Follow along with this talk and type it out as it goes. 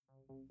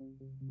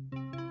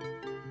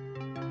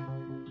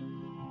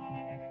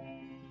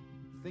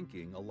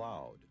Thinking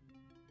Aloud.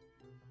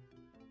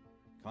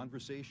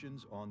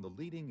 Conversations on the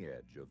leading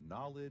edge of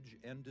knowledge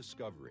and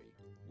discovery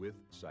with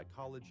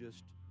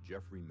psychologist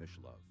Jeffrey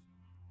Mishlove.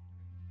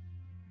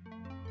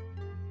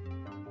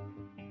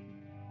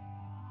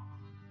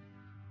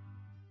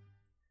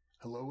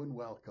 Hello and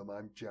welcome.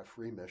 I'm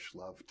Jeffrey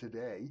Mishlove.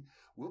 Today,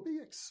 we'll be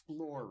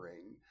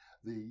exploring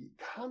the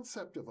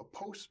concept of a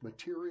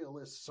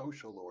post-materialist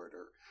social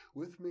order.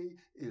 With me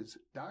is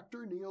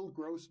Dr. Neil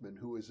Grossman,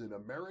 who is an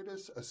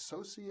emeritus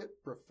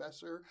associate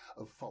professor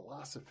of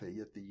philosophy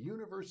at the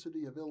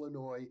University of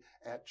Illinois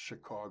at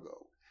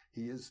Chicago.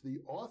 He is the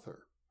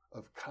author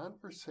of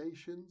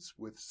Conversations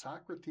with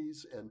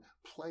Socrates and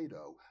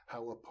Plato,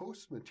 How a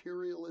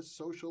Post-Materialist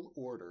Social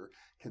Order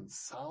Can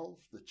Solve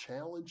the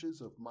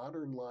Challenges of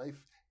Modern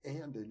Life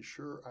and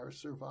Ensure Our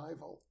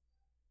Survival.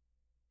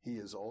 He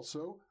is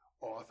also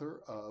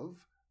author of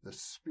The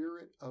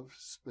Spirit of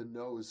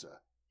Spinoza,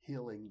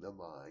 Healing the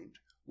Mind.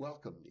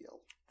 Welcome, Neil.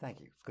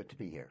 Thank you. It's good to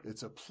be here.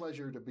 It's a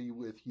pleasure to be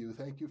with you.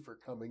 Thank you for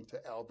coming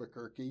to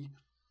Albuquerque.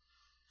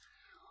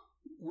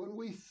 When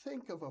we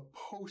think of a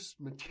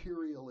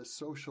post-materialist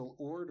social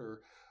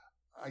order,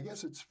 I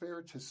guess it's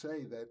fair to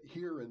say that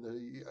here in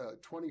the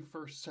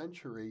 21st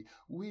century,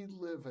 we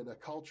live in a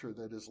culture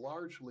that is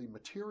largely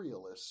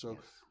materialist, so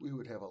yes, we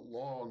would have a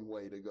long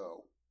way to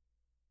go.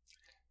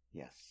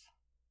 Yes.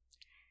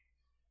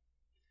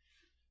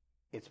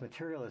 It's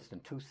materialist in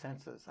two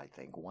senses, I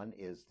think. One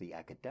is the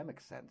academic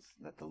sense,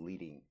 that the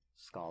leading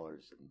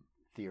scholars and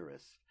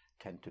theorists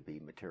tend to be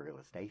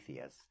materialist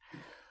atheists.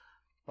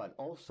 But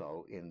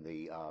also in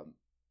the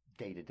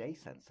day-to-day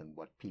sense, and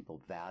what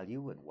people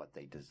value and what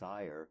they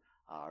desire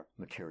are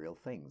material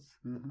things.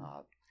 Mm-hmm.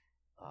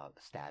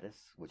 Status,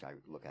 which I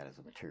look at as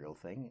a material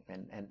thing,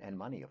 and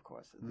money, of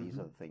course. Mm-hmm. These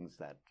are the things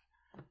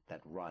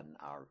that run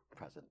our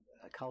present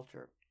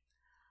culture.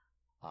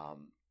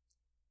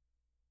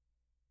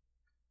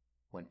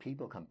 When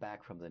people come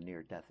back from the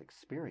near-death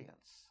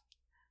experience,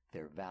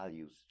 their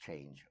values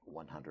change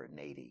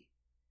 180.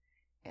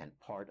 And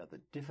part of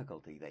the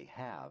difficulty they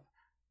have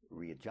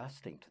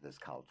readjusting to this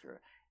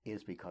culture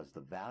is because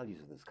the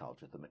values of this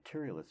culture, the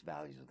materialist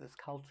values of this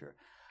culture,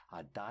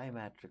 are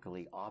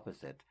diametrically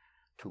opposite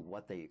to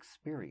what they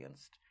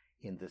experienced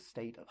in the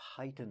state of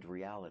heightened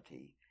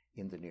reality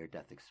in the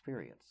near-death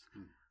experience,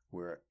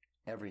 where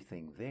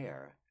everything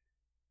there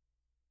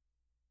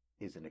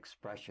is an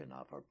expression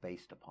of or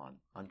based upon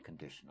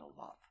unconditional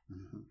love.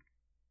 Mm-hmm.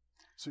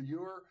 So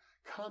your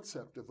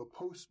concept of a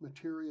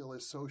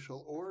post-materialist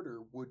social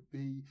order would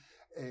be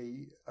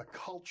a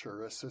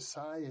culture, a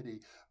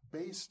society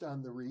based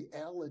on the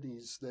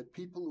realities that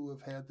people who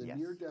have had the yes,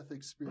 near-death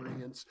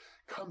experience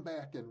come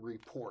back and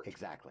report.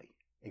 Exactly.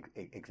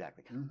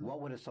 Exactly. Mm-hmm. What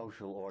would a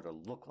social order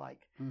look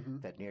like mm-hmm,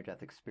 that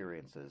near-death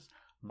experiences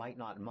might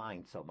not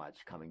mind so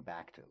much coming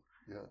back to?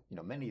 Yeah. You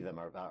know, many of them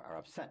are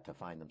upset to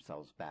find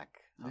themselves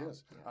back.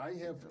 Yes. I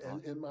have,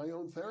 in my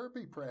own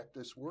therapy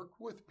practice, worked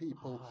with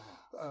people,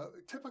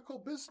 typical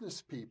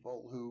business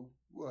people who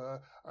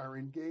are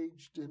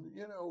engaged in,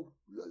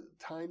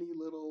 tiny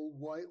little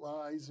white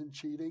lies and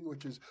cheating,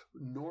 which is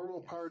normal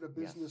yes, part of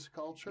business yes,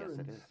 culture. Yes,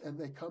 and, it is. And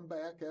they come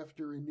back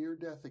after a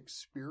near-death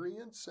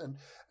experience and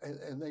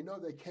they know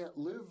they can't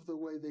live the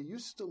way they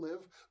used to live,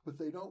 but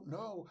they don't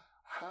know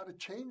how to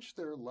change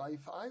their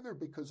life either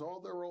because all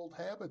their old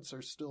habits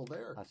are still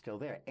there.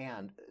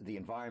 And the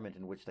environment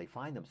in which they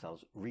find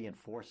themselves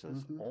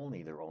reinforces mm-hmm,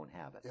 only their own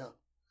habits. Yeah.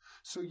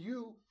 So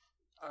you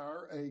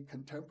are a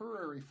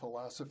contemporary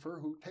philosopher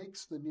who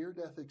takes the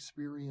near-death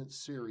experience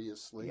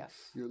seriously. Yes.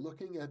 You're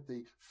looking at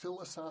the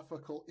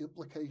philosophical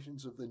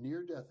implications of the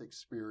near-death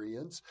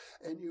experience,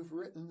 and you've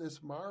written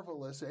this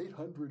marvelous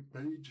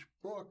 800-page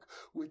book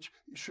which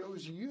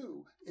shows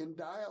you in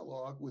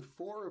dialogue with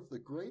four of the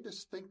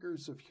greatest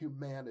thinkers of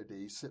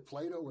humanity,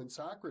 Plato and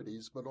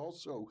Socrates, but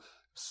also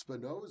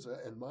Spinoza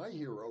and my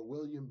hero,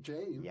 William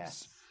James.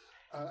 Yes.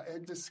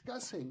 And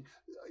discussing,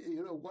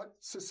 what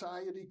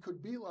society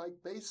could be like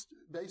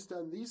based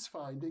on these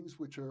findings,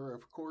 which are,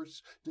 of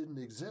course, didn't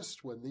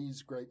exist when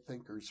these great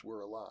thinkers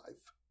were alive.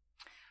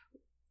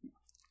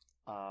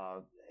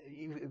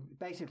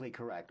 Basically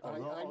correct. I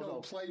know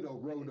Plato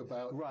wrote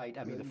about... Right.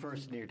 I mean, the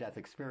first near-death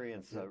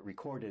experience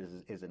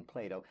recorded is in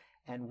Plato.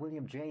 And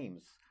William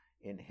James,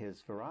 in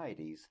his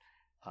Varieties,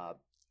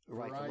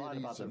 writes a lot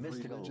about the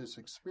mystical religious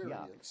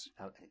experience.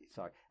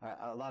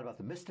 A lot about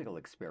the mystical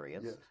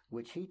experience, yes,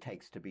 which he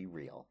takes to be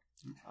real,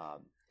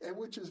 and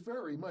which is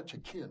very much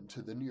akin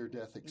to the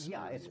near-death experience.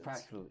 Yeah, it's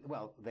practically.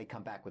 Well, they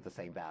come back with the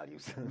same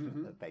values,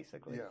 mm-hmm,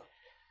 basically.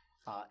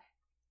 Yeah,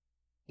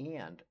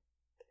 and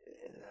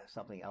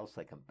something else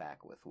they come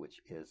back with, which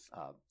is,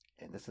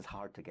 and this is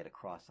hard to get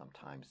across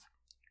sometimes,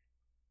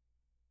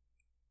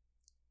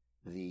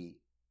 the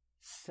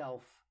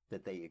self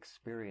that they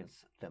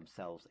experience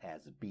themselves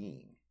as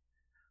being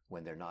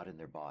when they're not in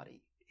their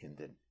body in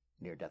the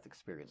near-death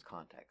experience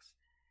context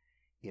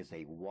is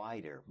a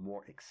wider,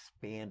 more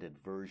expanded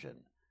version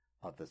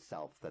of the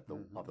self that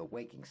of the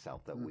waking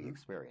self that we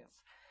experience.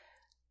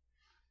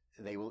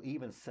 they will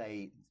even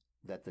say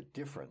that the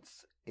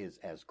difference is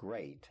as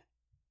great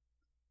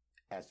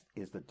as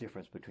is the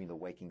difference between the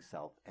waking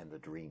self and the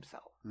dream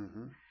self.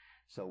 Mm-hmm.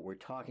 So we're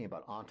talking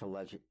about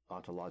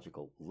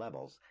ontological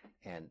levels,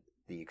 and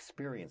the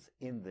experience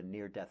in the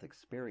near-death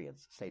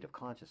experience state of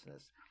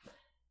consciousness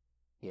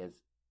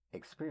is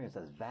experienced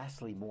as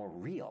vastly more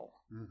real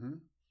Mm-hmm.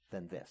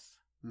 than this.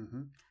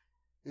 Mm-hmm.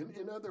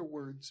 In other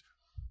words,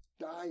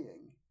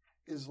 dying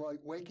is like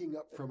waking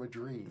up from a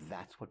dream.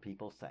 That's what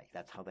people say.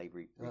 That's how they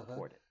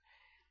report it.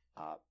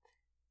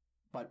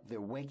 But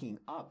they're waking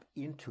up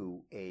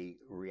into a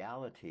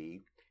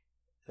reality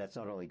that's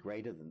not only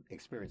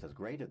experience as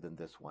greater than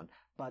this one,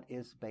 but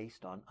is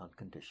based on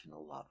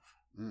unconditional love.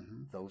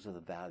 Mm-hmm. Those are the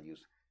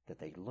values that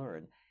they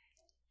learn.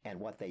 And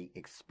what they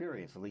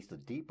experience, at least the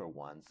deeper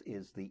ones,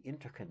 is the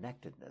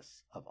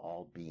interconnectedness of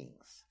all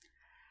beings.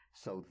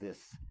 So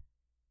this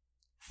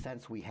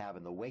sense we have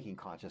in the waking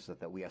consciousness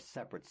that we are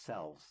separate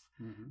selves,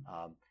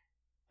 Mm-hmm.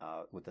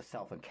 with the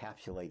self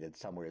encapsulated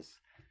somewhere,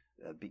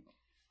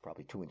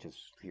 probably 2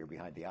 inches here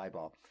behind the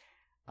eyeball,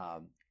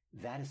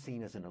 that is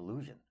seen as an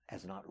illusion,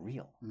 as not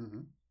real.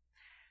 Mm-hmm.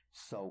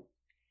 So,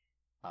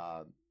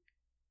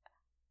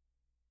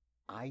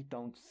 I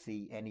don't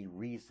see any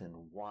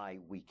reason why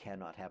we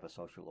cannot have a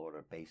social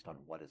order based on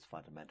what is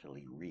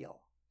fundamentally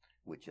real,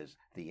 which is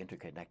the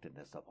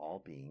interconnectedness of all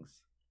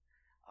beings,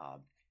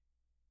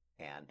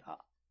 and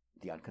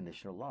the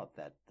unconditional love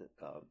that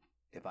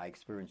if I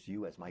experience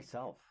you as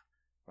myself,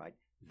 right,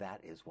 that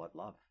is what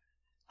love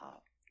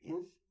is.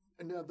 Well,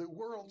 now, the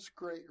world's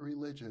great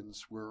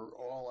religions were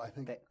all, I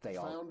think,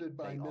 founded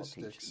by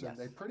mystics, and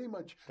they pretty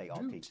much they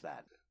all teach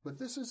that. But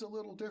this is a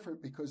little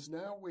different because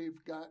now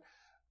we've got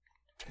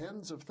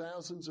tens of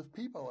thousands of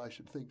people, I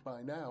should think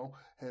by now,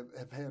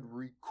 have had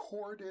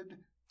recorded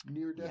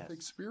near-death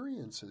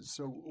experiences.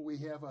 So we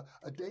have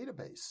a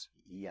database.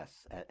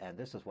 Yes, and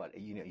this is what,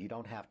 you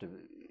don't have to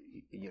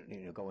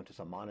go into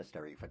some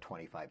monastery for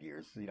 25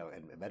 years,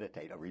 and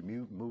meditate or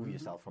remove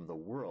yourself from the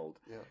world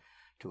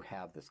to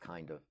have this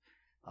kind of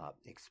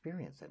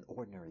experience. And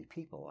ordinary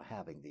people are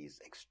having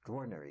these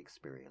extraordinary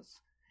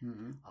experience.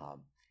 Mm-hmm.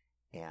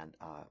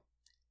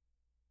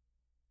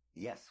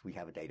 Yes, we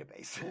have a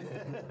database,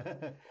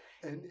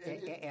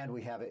 and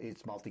we have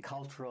it's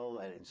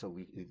multicultural, and so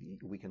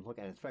we can look,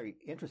 and it's very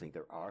interesting.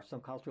 There are some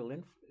cultural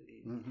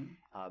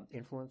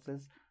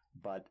influences,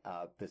 but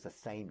there's a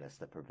sameness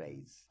that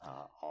pervades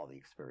all the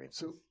experiences.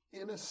 So,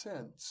 in a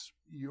sense,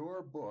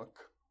 your book,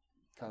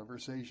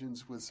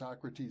 Conversations with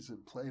Socrates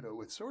and Plato,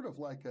 it's sort of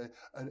like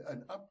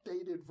an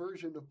updated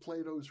version of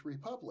Plato's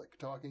Republic,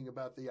 talking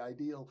about the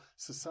ideal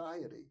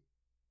society.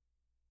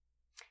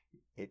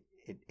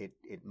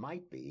 It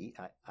might be.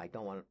 I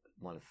don't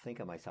want to think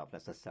of myself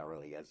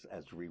necessarily as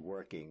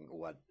reworking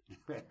what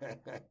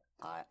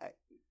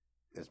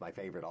is my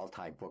favorite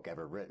all-time book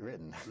ever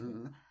written,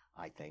 Mm-hmm.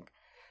 I think.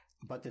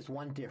 But there's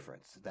one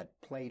difference that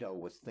Plato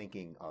was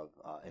thinking of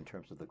in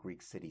terms of the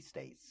Greek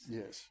city-states.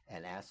 Yes.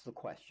 And asked the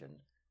question,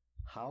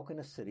 how can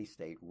a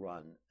city-state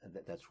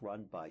that's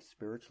run by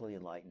spiritually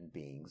enlightened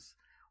beings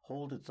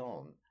hold its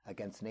own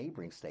against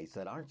neighboring states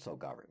that aren't so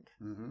governed?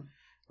 Mm-hmm.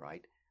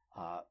 Right?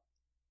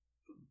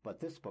 But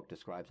this book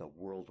describes a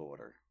world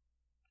order,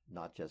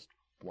 not just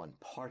one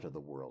part of the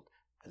world.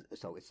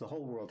 So it's the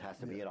whole world has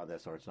to be in on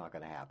this, or it's not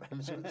going to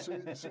happen.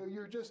 So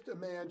you're just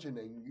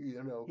imagining,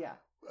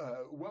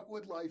 what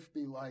would life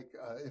be like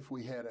if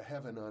we had a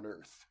heaven on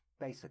earth?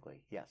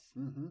 Basically, yes.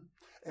 Mm-hmm.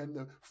 And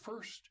the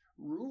first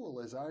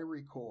rule, as I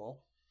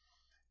recall,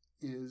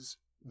 is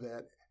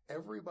that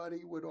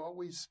everybody would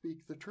always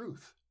speak the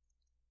truth.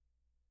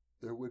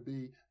 There would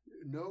be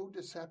no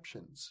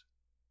deceptions.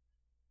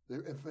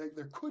 In fact,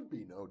 there could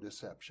be no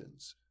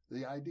deceptions.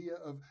 The idea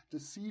of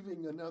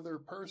deceiving another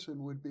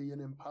person would be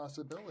an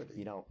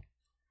impossibility.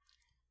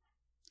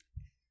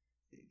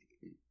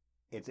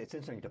 It's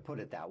interesting to put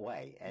it that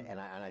way, and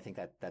I think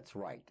that's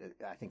right.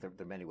 I think there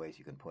are many ways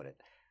you can put it.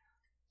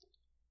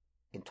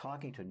 In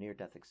talking to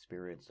near-death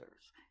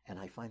experiencers, and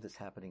I find this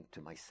happening to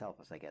myself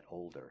as I get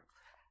older,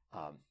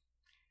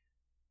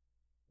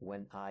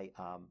 when I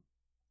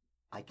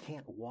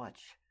can't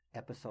watch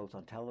episodes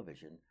on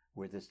television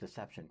where there's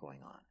deception going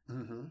on,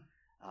 Mm-hmm.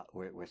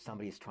 where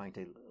somebody is trying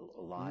to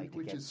lie,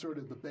 which is sort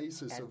of the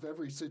basis of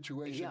every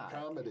situation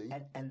comedy,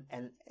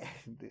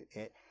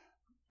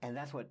 and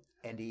that's what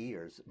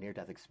NDEers,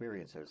 near-death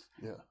experiencers,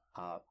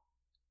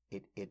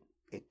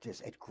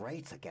 it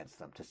grates against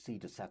them to see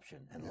deception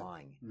and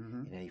lying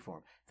Mm-hmm. in any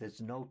form.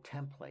 There's no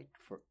template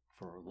for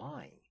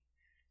lying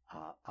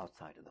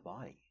outside of the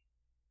body,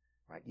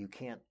 right? You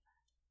can't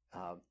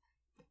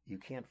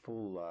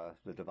fool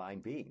the divine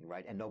being,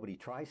 right? And nobody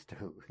tries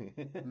to.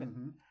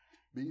 Mm-hmm.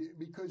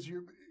 Because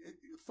your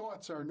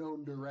thoughts are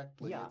known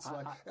directly. Yeah, it's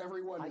like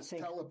everyone is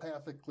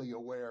telepathically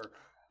aware.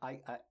 I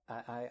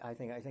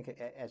think,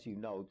 as you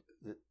know,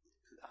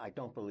 I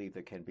don't believe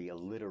there can be a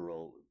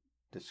literal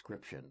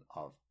description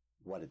of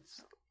what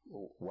it's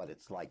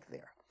like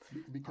there.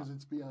 Because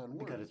it's beyond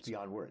words. Because it's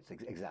beyond words,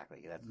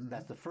 exactly.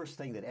 That's the first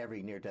thing that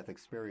every near-death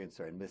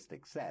experiencer and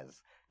mystic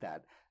says,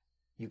 that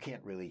you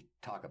can't really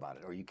talk about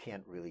it, or you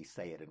can't really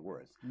say it in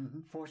words.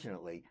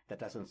 Fortunately, that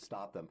doesn't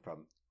stop them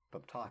from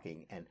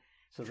talking, and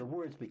so the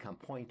words become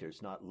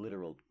pointers, not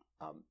literal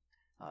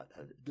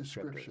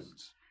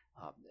Descriptions.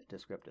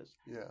 Descriptors.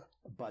 Yeah.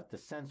 But the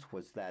sense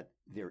was that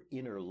their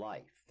inner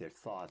life, their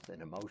thoughts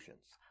and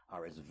emotions,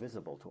 are as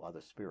visible to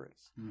other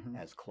spirits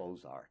as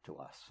clothes are to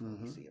us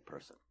when we see a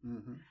person.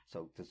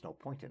 So there's no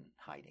point in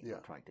hiding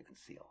or trying to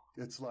conceal.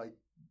 It's like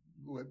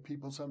what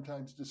people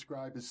sometimes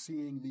describe as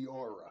seeing the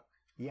aura.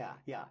 Yeah,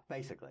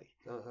 basically.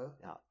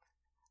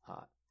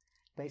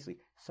 Basically.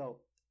 So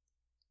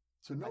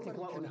nobody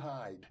can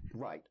hide.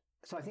 Right.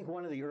 So I think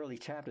one of the early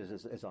chapters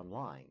is on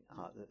lying,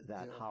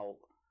 how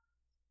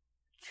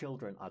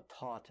children are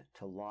taught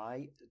to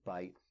lie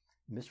by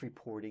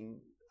misreporting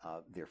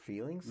their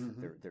feelings,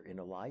 their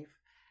inner life.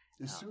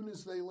 As soon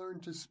as they learn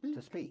to speak.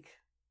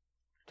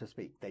 To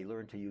speak. They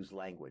learn to use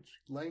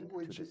language.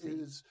 Language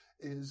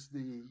is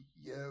the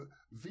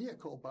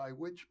vehicle by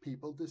which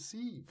people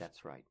deceive.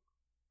 That's right.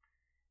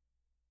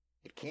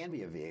 It can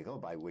be a vehicle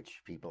by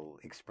which people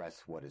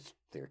express what is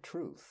their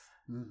truth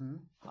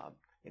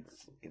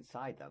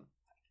inside them.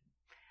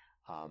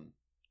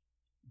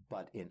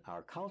 But in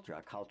our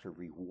culture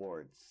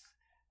rewards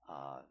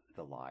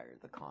the liar,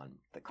 the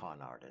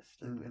con artist.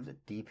 There's a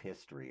deep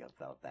history of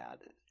that.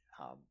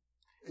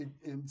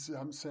 In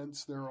some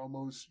sense, they're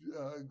almost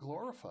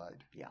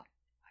glorified. Yeah.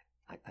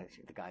 I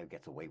think the guy who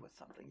gets away with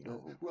something,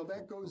 Well,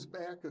 that goes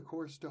back, of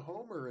course, to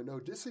Homer and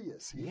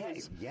Odysseus.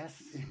 Yes.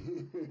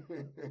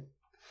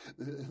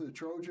 The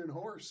Trojan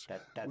horse.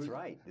 That's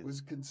right.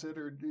 Was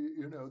considered,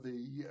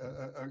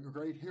 a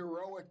great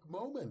heroic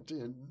moment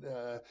in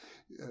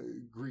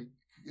Greek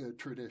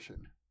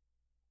tradition.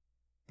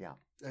 Yeah.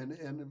 And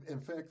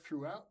in fact,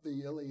 throughout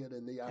the Iliad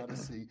and the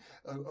Odyssey,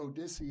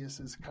 Odysseus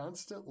is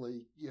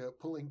constantly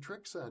pulling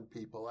tricks on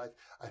people.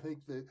 I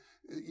think that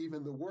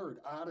even the word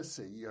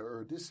Odyssey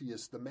or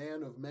Odysseus, the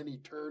man of many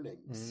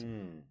turnings.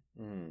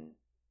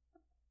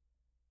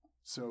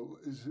 So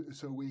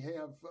we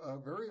have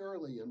very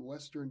early in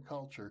Western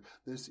culture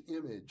this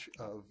image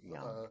of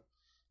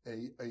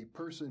a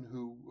person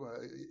who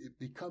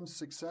becomes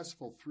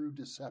successful through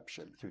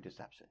deception.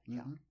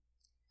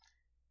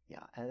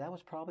 Yeah, and that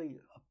was probably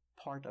a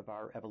part of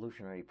our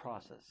evolutionary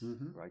process,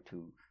 right?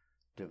 To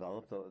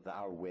develop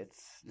our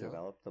wits,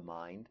 develop the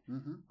mind,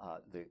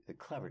 the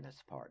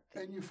cleverness part.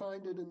 And you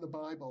find it in the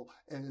Bible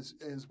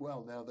as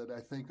well, now that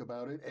I think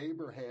about it.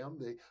 Abraham,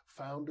 the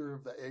founder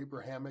of the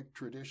Abrahamic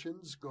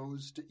traditions,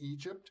 goes to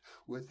Egypt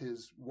with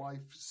his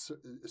wife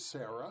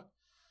Sarah,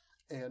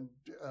 and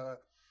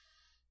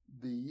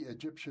the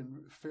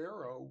Egyptian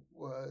pharaoh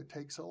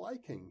takes a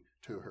liking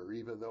to her,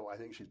 even though I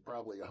think she's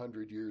probably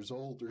 100 years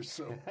old or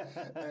so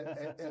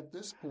at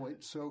this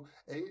point. So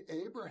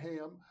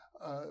Abraham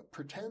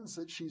pretends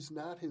that she's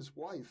not his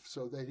wife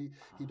so that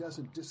he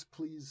doesn't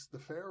displease the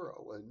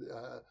pharaoh. And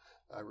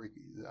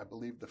I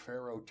believe the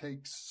pharaoh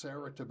takes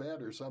Sarah to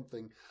bed or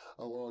something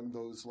along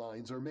those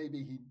lines. Or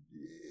maybe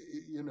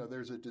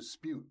there's a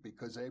dispute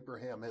because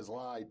Abraham has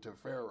lied to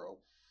Pharaoh.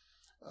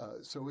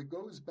 So it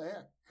goes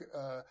back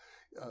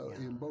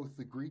in both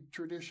the Greek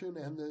tradition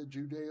and the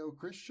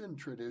Judeo-Christian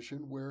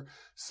tradition, where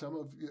some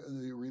of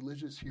the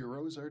religious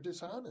heroes are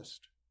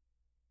dishonest.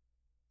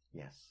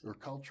 Yes. Or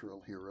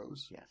cultural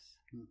heroes. Yes.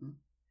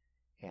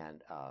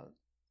 And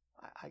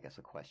I guess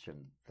a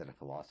question that a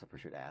philosopher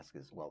should ask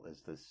is, well,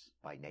 is this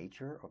by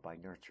nature or by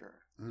nurture?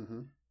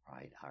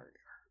 Right?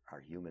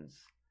 Are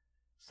humans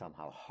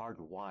somehow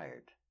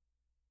hardwired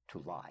to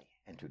lie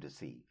and to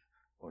deceive,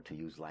 or to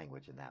use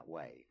language in that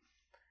way?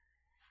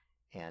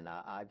 And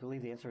I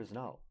believe the answer is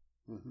no.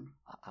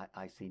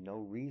 I see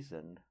no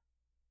reason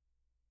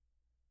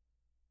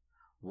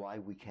why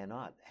we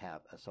cannot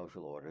have a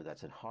social order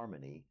that's in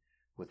harmony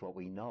with what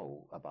we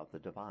know about the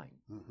divine.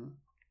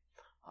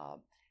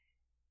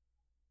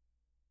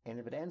 And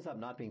if it ends up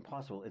not being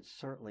possible, it's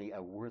certainly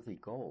a worthy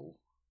goal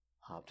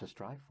to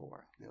strive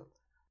for.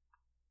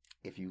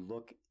 If you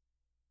look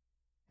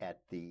at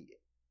the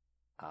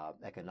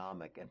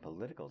economic and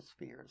political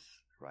spheres,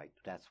 right,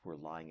 that's where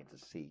lying and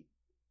deceit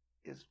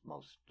is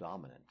most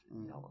dominant,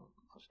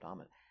 most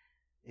dominant.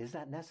 Is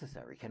that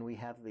necessary? Can we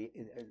have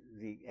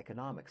the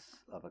economics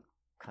of a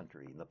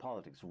country and the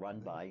politics run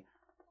by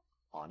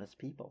honest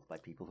people, by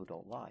people who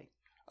don't lie?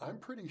 I'm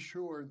pretty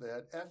sure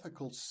that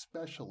ethical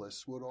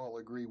specialists would all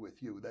agree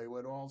with you. They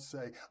would all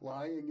say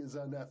lying is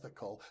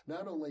unethical.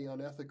 Not only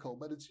unethical,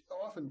 but it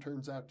often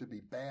turns out to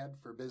be bad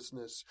for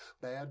business,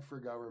 bad for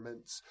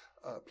governments.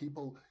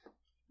 People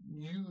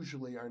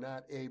usually are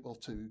not able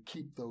to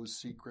keep those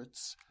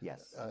secrets.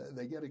 Yes.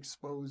 They get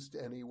exposed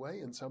anyway,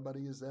 and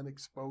somebody is then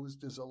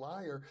exposed as a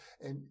liar.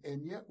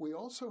 And yet we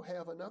also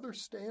have another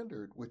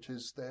standard, which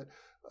is that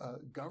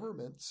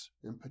governments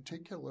in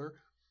particular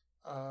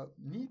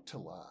need to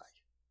lie.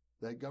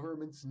 That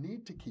governments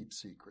need to keep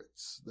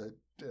secrets, that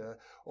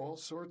all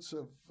sorts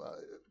of,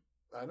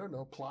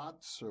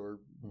 plots or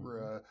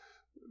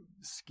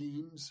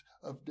schemes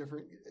of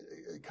different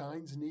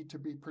kinds need to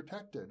be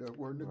protected,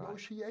 or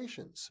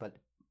negotiations. Right.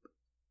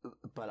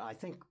 But I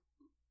think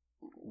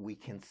we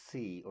can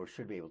see, or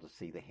should be able to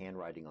see, the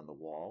handwriting on the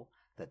wall,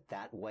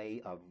 that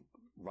way of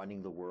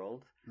running the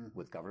world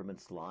with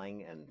governments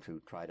lying and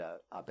to try to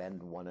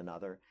upend one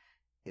another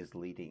is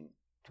leading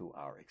to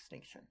our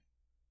extinction,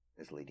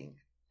 is leading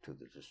to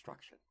the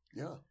destruction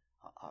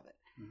of it.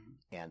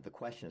 And the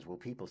question is, will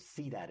people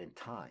see that in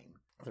time?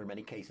 There are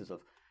many cases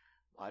of,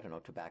 I don't know,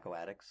 tobacco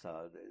addicts.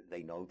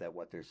 They know that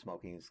what they're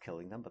smoking is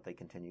killing them, but they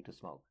continue to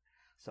smoke.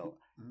 So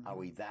are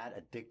we that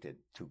addicted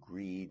to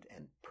greed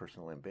and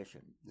personal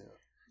ambition? Yeah.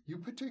 You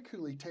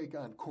particularly take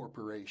on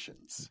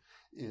corporations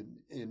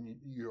in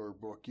your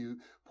book. You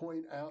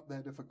point out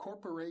that if a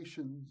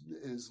corporation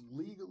is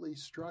legally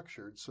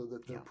structured so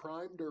that their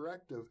prime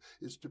directive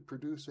is to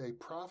produce a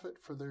profit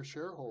for their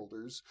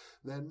shareholders,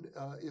 then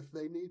if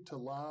they need to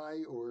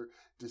lie or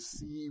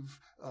deceive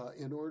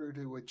in order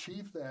to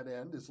achieve that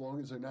end, as long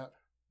as they're not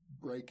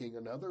breaking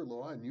another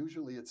law, and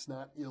usually it's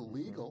not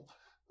illegal,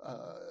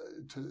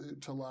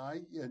 to lie,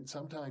 and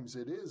sometimes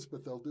it is,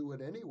 but they'll do it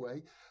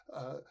anyway,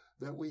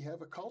 that we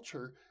have a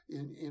culture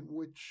in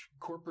which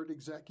corporate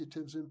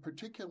executives in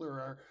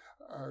particular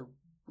are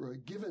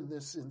given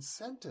this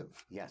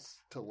incentive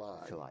to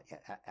lie. To lie,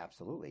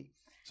 absolutely.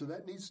 So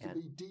that needs to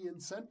be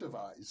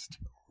de-incentivized.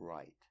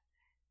 Right.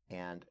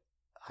 And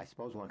I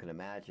suppose one can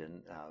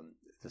imagine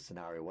the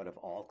scenario, what if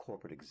all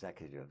corporate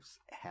executives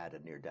had a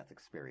near-death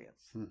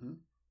experience?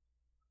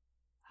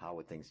 How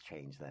would things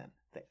change then?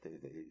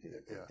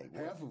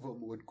 Half of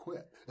them would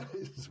quit, I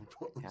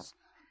suppose.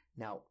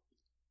 Now,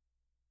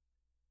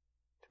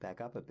 to back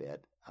up a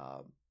bit,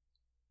 because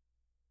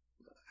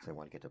I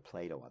want to get to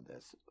Plato on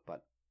this,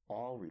 but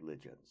all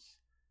religions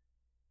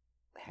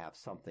have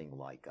something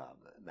like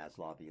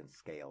Maslowian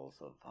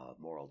scales of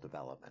moral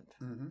development,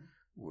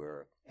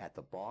 where at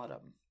the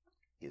bottom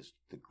is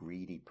the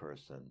greedy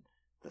person,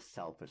 the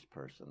selfish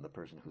person, the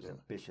person who's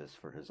ambitious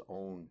for his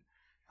own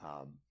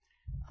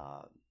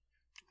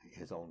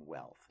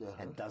wealth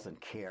and doesn't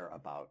care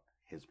about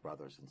his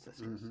brothers and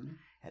sisters.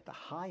 At the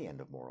high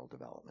end of moral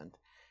development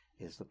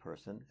is the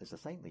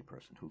saintly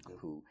person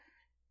who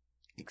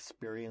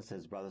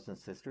experiences brothers and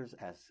sisters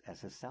as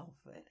himself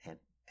and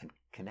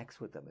connects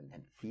with them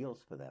and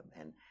feels for them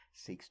and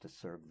seeks to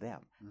serve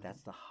them.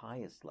 That's the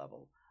highest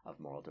level of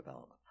moral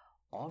development.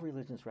 All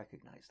religions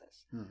recognize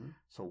this.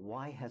 So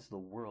why has the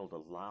world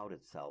allowed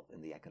itself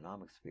in the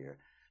economic sphere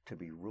to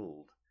be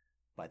ruled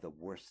by the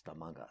worst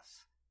among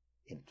us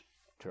in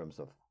terms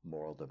of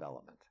moral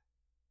development?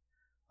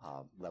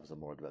 Levels of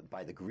moral development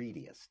by the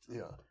greediest.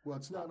 Yeah. Well,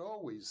 it's not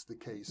always the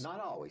case. Not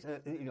always.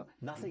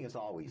 Nothing is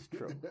always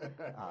true.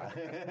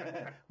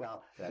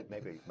 Well,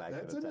 maybe I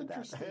that's should an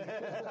have said interesting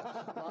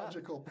that.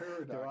 logical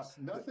paradox.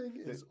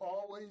 Nothing is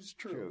always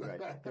true. Right.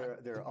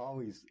 There are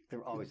always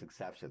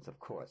exceptions, of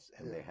course,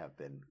 and there have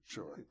been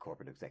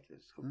corporate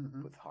executives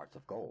with hearts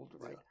of gold,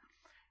 right?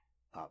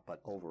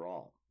 But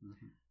overall,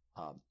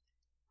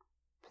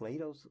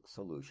 Plato's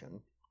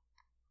solution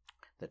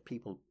that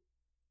people,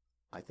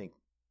 I think,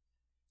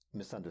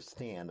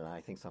 misunderstand, and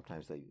I think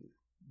sometimes they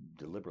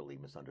deliberately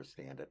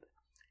misunderstand it,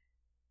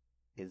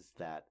 is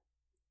that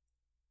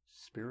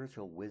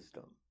spiritual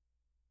wisdom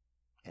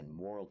and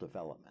moral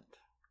development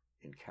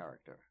in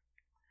character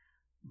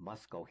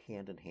must go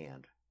hand in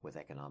hand with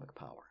economic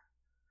power.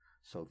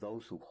 So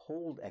those who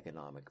hold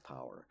economic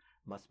power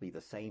must be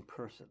the same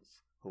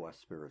persons who are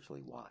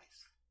spiritually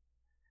wise.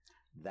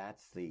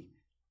 That's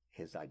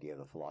his idea of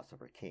the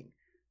philosopher king.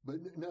 But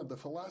now the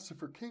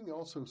philosopher king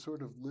also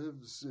sort of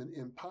lives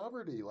in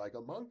poverty, like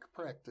a monk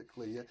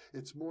practically.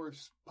 It's more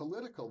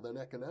political than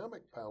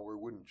economic power,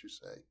 wouldn't you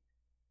say?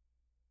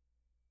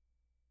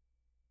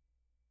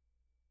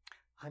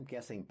 I'm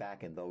guessing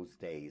back in those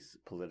days,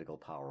 political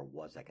power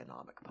was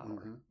economic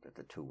power, that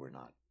the two were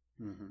not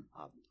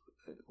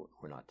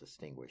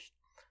distinguished.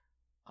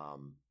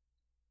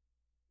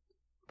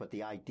 But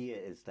the idea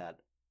is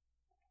that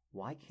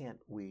why can't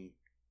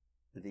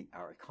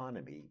our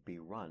economy be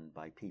run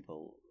by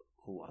people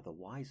who are the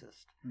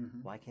wisest?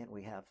 Why can't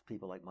we have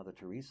people like Mother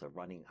Teresa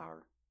running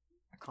our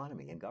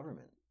economy and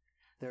government?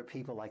 There are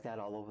people like that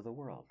all over the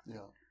world.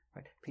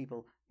 Right?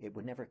 People, it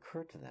would never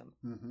occur to them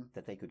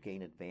that they could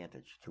gain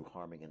advantage through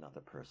harming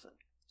another person.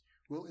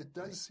 Well, it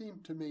does seem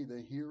to me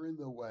that here in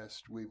the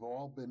West, we've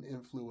all been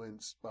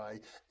influenced by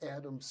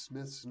Adam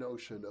Smith's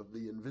notion of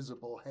the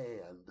invisible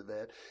hand,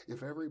 that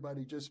if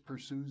everybody just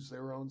pursues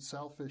their own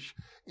selfish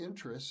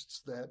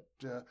interests, that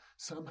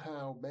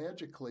somehow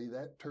magically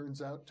that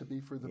turns out to be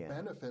for the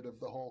benefit of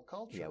the whole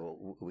culture. Yeah,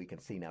 well, we can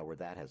see now where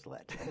that has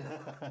led.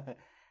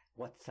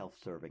 What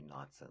self-serving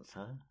nonsense,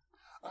 huh?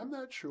 I'm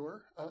not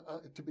sure,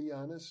 to be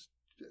honest.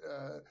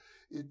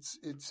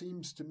 It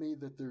seems to me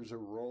that there's a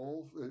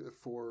role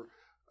for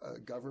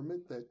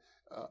government, that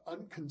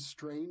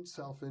unconstrained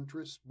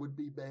self-interest would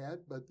be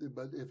bad, but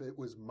if it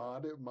was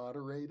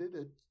moderated,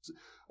 it's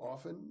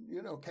often,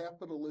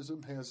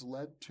 capitalism has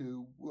led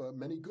to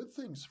many good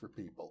things for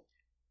people.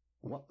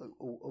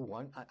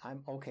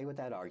 I'm okay with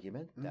that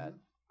argument, that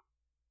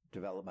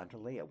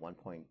developmentally at one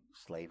point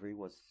slavery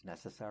was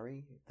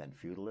necessary, then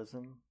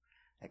feudalism,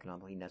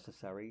 economically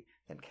necessary,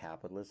 then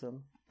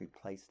capitalism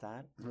replaced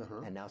that.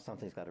 And now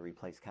something's got to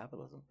replace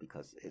capitalism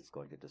because it's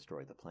going to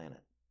destroy the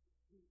planet.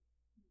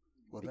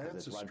 Well,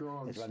 Because that's a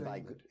strong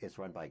statement. It's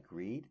run by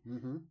greed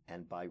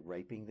and by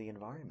raping the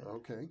environment.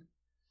 Okay.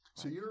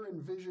 So you're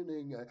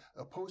envisioning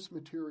a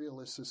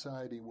post-materialist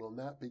society will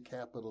not be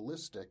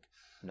capitalistic.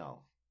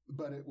 No.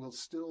 But it will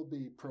still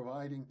be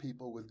providing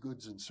people with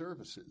goods and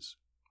services.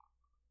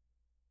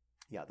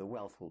 Yeah, the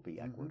wealth will be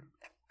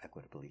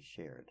equitably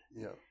shared.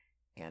 Yeah.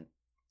 And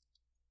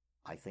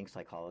I think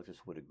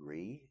psychologists would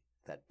agree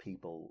that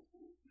people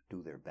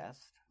do their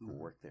best,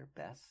 work their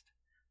best,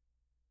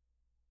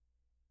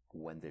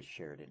 when there's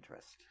shared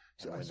interest.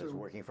 And when there's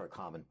working for a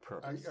common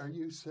purpose. Are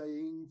you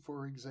saying,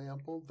 for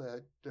example,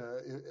 that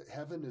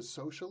heaven is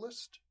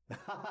socialist?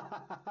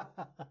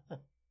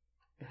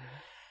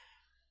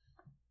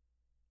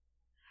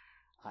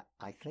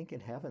 I think in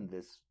heaven,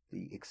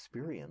 the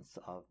experience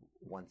of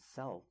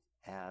oneself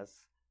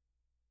as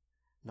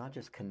not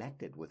just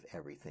connected with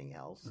everything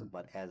else,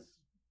 but as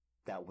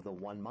that with a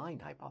one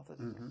mind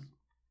hypothesis.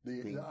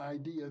 The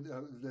idea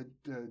that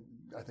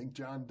I think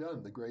John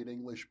Donne, the great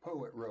English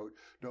poet, wrote,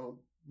 don't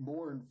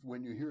mourn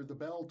when you hear the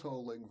bell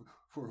tolling.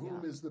 For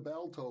whom is the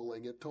bell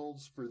tolling? It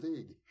tolls for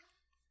thee.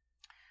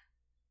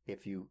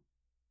 If you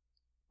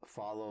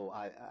follow,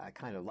 I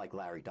kind of like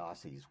Larry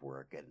Dossey's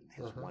work and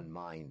his One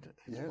Mind,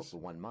 his book, The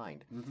One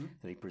Mind,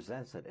 that he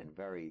presents it in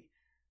very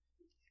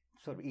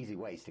sort of easy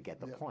ways to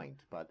get the point.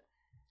 But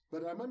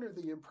I'm under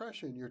the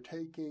impression you're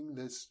taking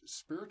this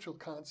spiritual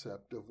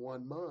concept of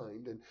one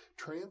mind and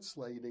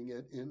translating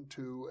it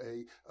into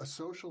a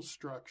social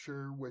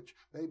structure, which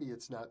maybe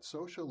it's not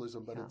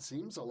socialism, but it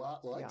seems a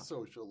lot like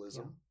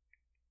socialism.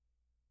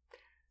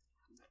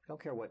 I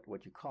don't care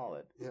what you call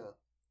it. Yeah.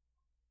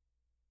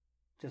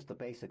 Just the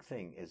basic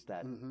thing is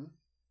that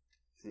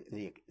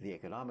the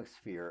economic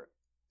sphere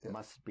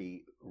must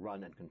be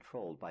run and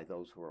controlled by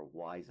those who are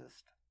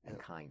wisest and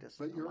kindest.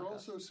 But you're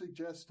also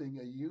suggesting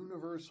a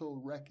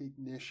universal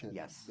recognition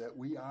that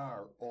we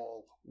are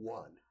all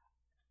one.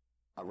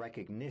 A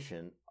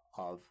recognition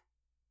of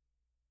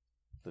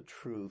the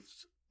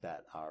truths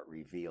that are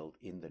revealed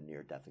in the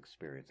near-death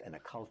experience and a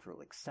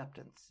cultural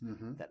acceptance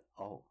that,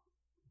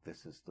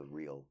 this is the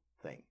real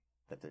thing,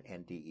 that the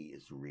NDE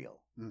is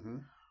real.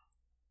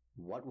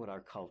 What would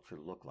our culture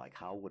look like?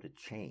 How would it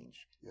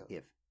change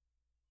if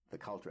the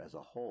culture as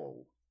a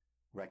whole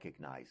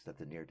recognized that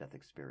the near-death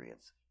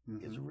experience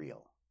is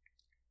real?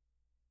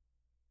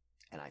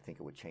 And I think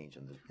it would change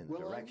in the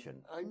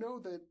direction. I know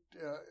that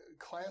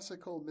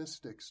classical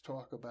mystics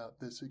talk about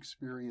this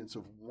experience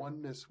of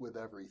oneness with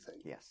everything.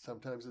 Yes.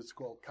 Sometimes it's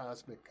called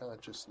cosmic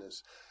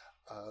consciousness.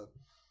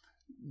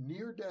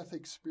 Near-death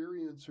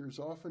experiencers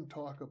often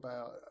talk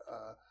about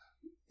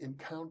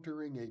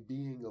encountering a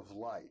being of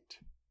light.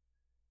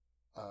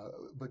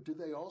 But do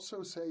they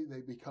also say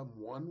they become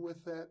one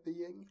with that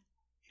being?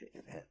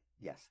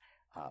 Yes.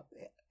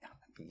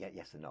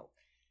 Yes and no.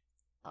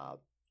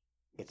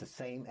 It's the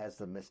same as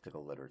the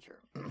mystical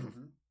literature.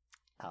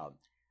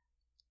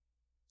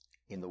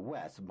 In the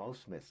West,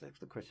 most mystics,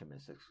 the Christian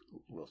mystics,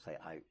 will say,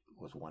 I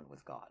was one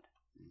with God.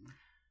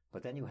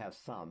 But then you have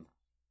some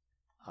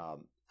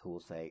who will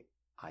say,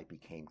 I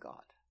became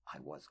God. I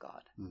was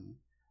God.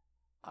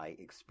 I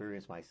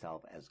experienced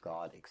myself as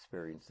God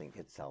experiencing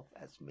itself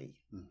as me.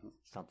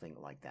 Something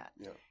like that.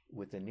 Yeah.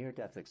 With the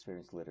near-death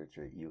experience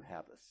literature, you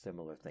have a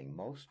similar thing.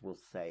 Most will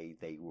say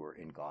they were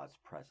in God's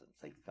presence.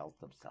 They felt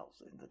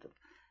themselves in the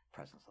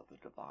presence of the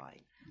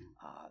divine,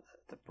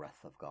 the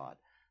breath of God.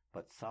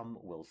 But some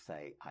will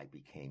say, I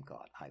became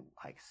God. I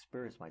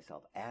experienced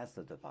myself as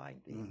the divine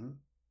being.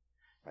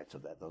 Right? So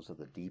those are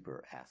the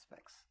deeper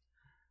aspects.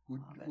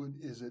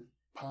 Is it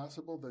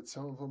possible that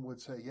some of them would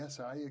say,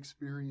 yes, I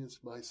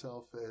experienced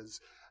myself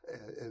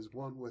as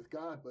one with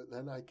God, but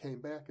then I came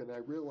back and I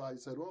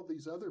realized that all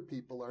these other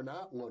people are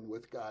not one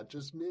with God,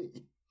 just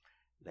me.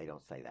 They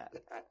don't say that.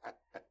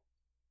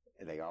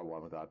 They are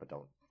one with God, but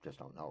just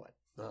don't know it.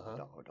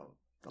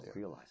 Don't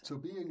realize it. So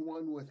being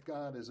one with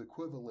God is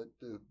equivalent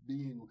to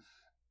being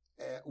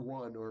at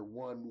one or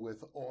one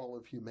with all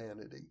of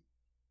humanity.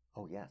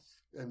 Oh, yes.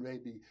 And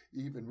maybe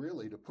even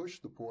really, to push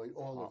the point,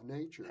 all of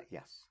nature.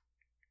 Yes.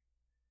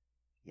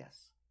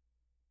 Yes.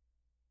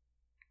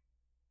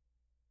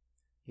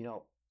 You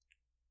know,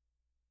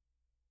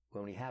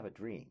 when we have a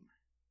dream,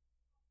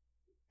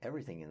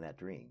 everything in that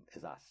dream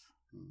is us.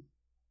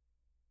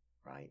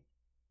 Right?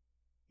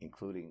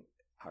 Including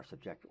our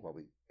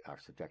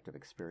subjective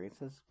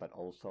experiences, but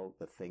also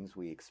the things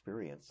we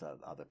experience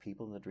of other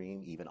people in the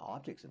dream, even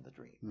objects in the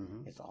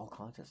dream. It's all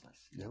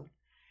consciousness.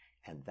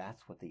 And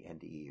that's what the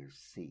NDEers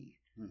see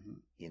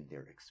in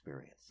their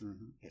experience.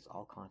 It's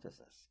all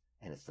consciousness.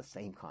 And it's the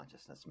same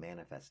consciousness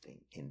manifesting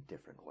in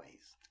different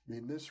ways. I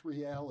mean, this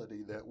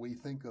reality that we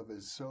think of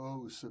as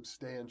so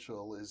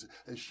substantial is,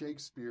 as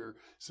Shakespeare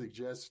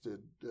suggested,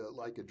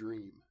 like a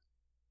dream.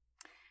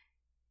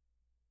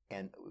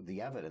 And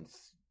the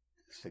evidence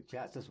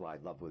suggests, this is why I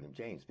love William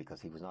James,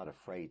 because he was not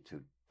afraid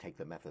to take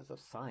the methods of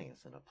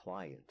science and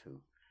apply it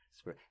to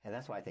spirit. And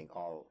that's why I think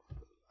all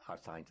our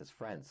scientist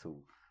friends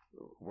who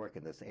work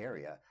in this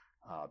area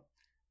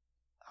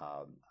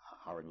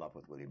are in love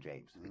with William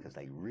James because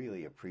they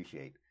really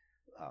appreciate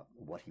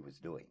what he was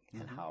doing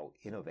and how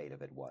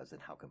innovative it was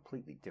and how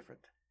completely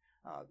different.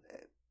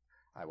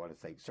 I want to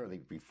say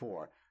certainly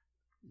before,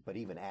 but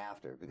even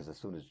after, because as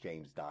soon as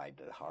James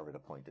died, Harvard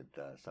appointed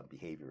some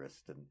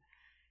behaviorist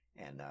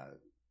and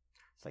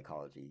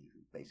psychology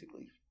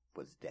basically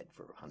was dead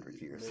for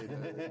 100 years. Made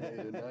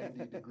a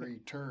 90-degree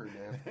turn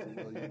after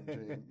William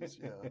James,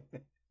 yeah.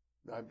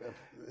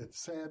 It's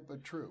sad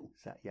but true.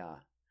 Yeah.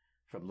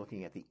 From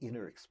looking at the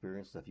inner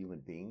experience of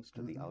human beings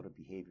to the outer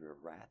behavior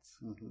of rats.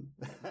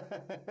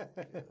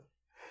 Yeah.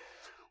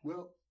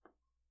 Well,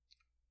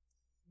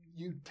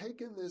 you've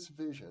taken this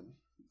vision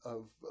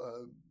of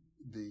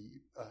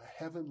the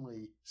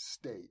heavenly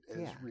state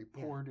as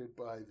reported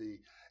by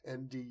the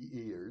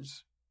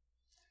NDEers,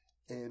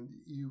 and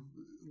you've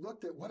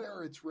looked at what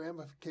are its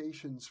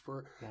ramifications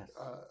for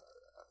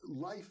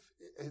life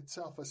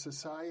itself, a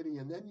society,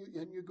 and then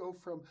you go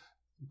from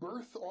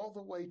birth all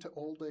the way to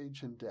old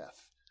age and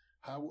death.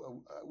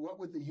 What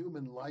would the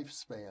human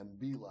lifespan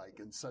be like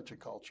in such a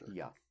culture?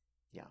 Yeah,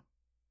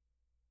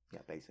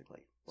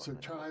 basically. So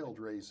child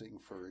raising,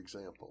 for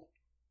example.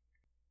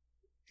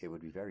 It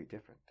would be very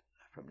different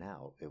from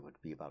now. It would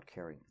be about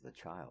caring for the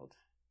child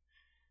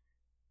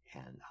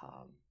and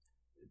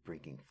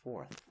bringing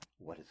forth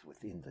what is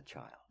within the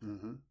child.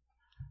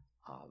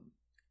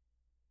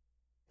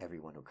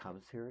 Everyone who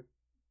comes here,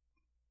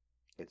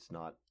 it's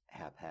not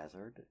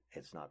haphazard.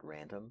 It's not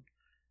random.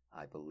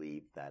 I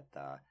believe that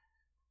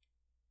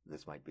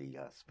this might be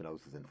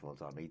Spinoza's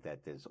influence on me,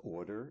 that there's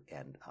order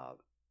and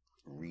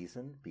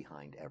reason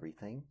behind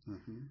everything.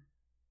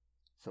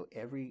 So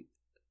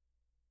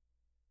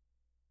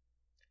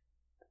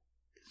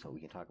we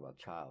can talk about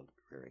child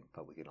rearing,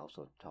 but we can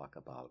also talk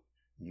about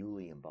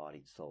newly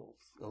embodied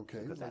souls. Okay.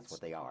 Because that's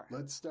what they are.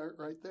 Let's start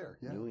right there.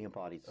 Yeah. Newly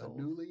embodied souls.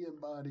 A newly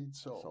embodied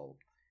soul.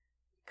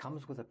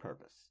 Comes with a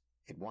purpose.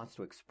 It wants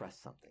to express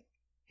something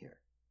here.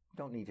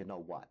 Don't need to know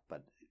what,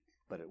 but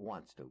it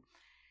wants to.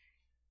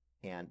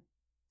 And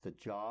the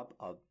job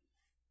of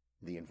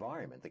the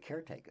environment, the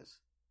caretakers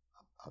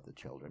of the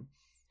children,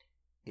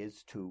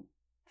 is to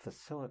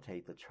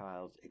facilitate the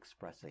child's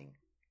expressing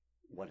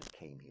what it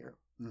came here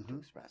to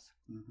express.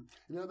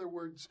 In other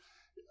words,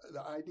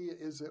 the idea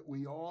is that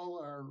we all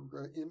are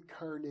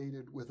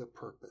incarnated with a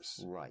purpose.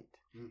 Right.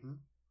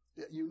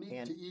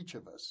 Unique to each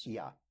of us.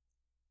 Yeah.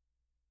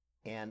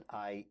 And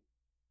I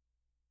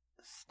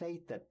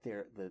state that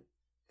the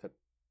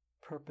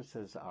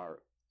purposes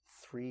are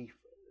three.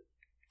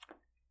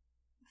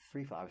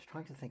 I was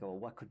trying to think,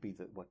 what could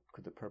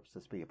the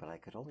purposes be? But I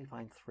could only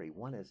find three.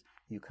 One is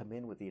you come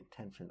in with the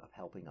intention of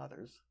helping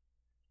others.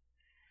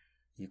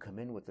 You come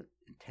in with the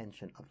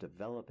intention of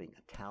developing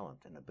a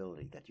talent and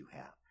ability that you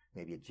have.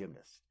 Maybe a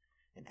gymnast,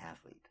 an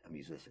athlete, a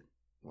musician.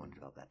 You want to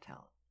develop that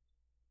talent,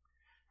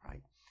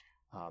 right?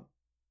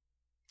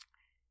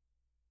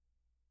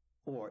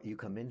 Or you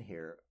come in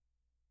here,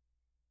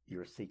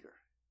 you're a seeker.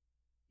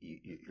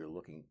 You're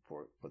looking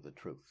for the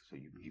truth, so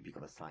you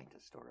become a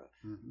scientist or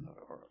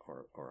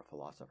a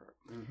philosopher.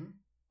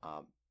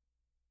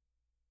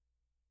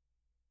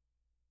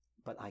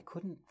 But I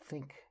couldn't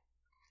think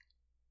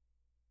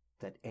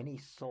that any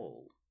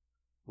soul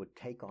would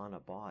take on a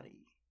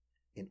body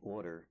in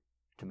order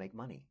to make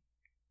money,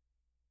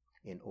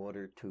 in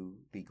order to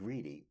be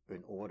greedy,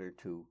 in order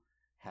to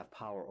have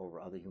power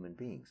over other human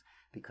beings.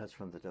 Because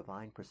from the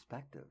divine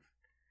perspective,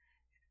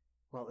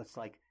 well, it's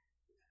like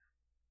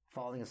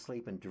falling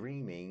asleep and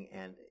dreaming,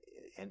 and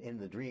in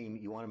the dream,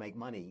 you want to make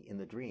money in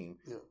the dream,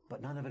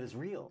 but none of it is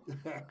real.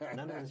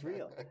 None of it is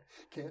real.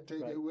 Can't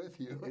take it with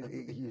you.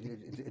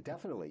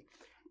 Definitely.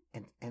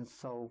 And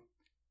so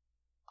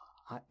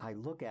I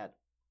look at,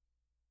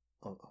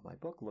 my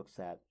book looks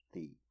at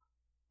the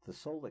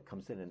soul that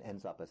comes in and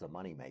ends up as a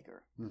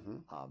moneymaker,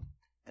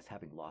 as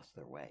having lost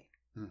their way.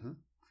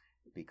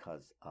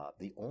 Because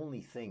the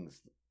only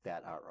things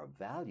that are of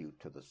value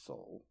to the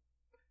soul,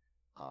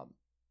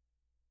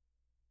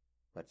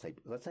 let's say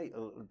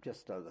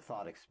just the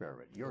thought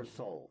experiment, your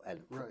soul,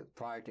 and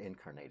prior to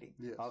incarnating.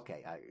 Yes.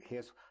 Okay,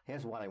 here's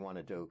what I want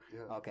to do.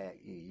 Yeah. Okay,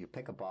 you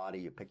pick a body,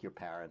 you pick your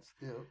parents,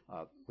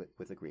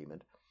 with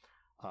agreement.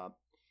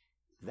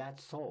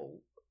 That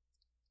soul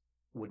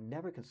would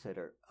never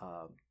consider,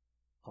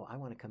 I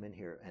want to come in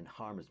here and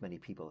harm as many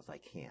people as I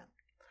can.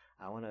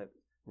 I want to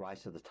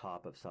rise to the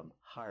top of some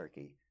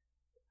hierarchy,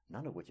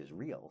 none of which is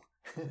real.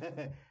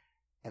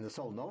 And the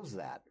soul knows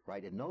that,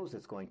 right? It knows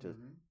it's going to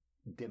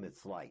dim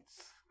its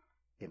lights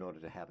in order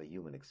to have a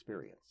human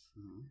experience,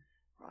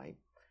 right?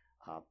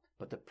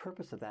 But the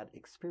purpose of that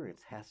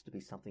experience has to be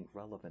something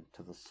relevant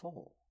to the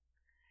soul.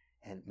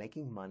 And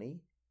making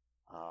money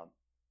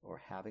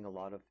or having a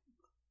lot of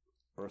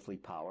earthly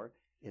power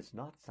is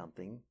not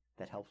something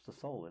that helps the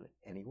soul in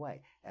any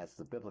way. As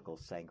the biblical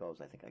saying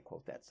goes, I think I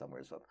quote that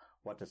somewhere, so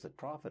what does it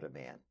profit a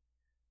man?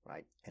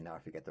 Right? And now I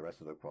forget the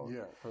rest of the quote.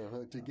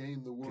 To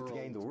gain the world. To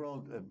gain the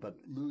world, but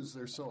lose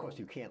their soul. Of course,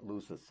 you can't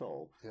lose the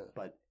soul. Yeah.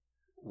 But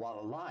while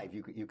alive,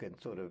 you can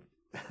sort of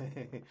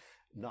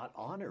not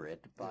honor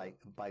it by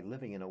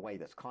living in a way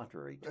that's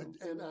contrary to.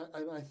 And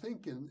I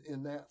think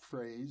in that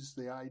phrase,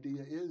 the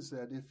idea is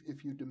that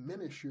if you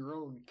diminish your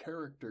own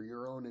character,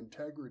 your own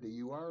integrity,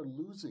 you are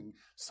losing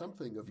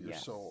something of your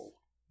soul.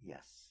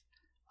 Yes.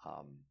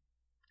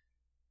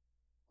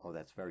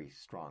 That's very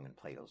strong in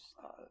Plato's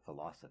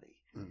philosophy,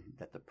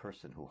 that the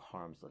person who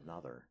harms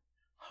another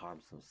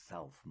harms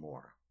himself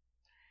more.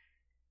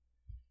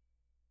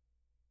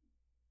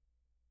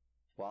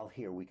 While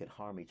here we can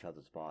harm each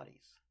other's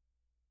bodies,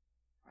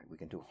 right? We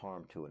can do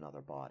harm to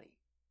another body.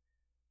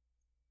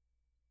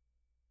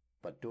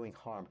 But doing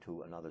harm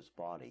to another's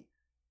body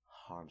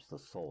harms the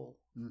soul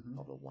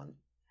of the one,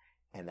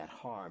 and that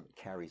harm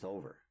carries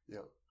over. Yeah.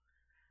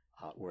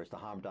 Whereas the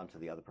harm done to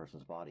the other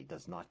person's body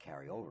does not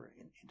carry over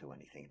into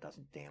anything. It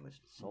doesn't damage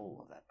the soul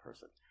of that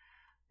person.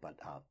 But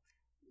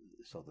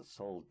so the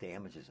soul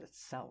damages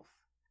itself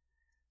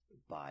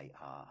by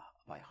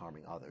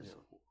harming others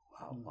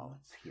while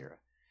it's here.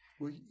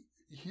 Well,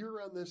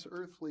 here on this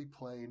earthly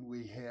plane,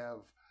 we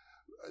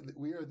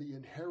are the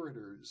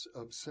inheritors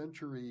of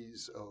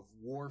centuries of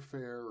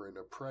warfare and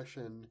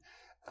oppression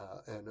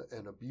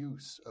and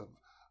abuse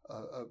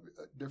of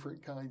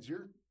different kinds.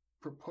 You're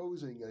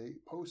proposing a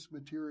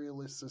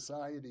post-materialist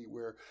society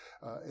where,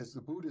 as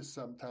the Buddhists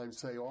sometimes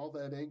say, all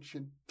that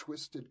ancient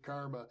twisted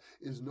karma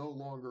is no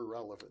longer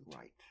relevant.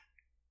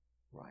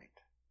 Right.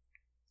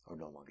 Or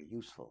no longer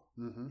useful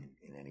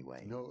in any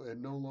way. No, it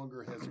no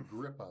longer has a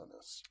grip on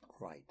us.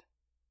 Right.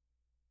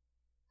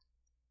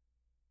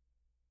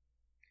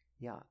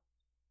 Yeah.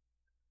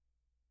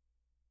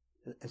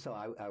 So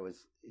I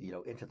was,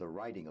 into the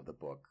writing of the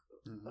book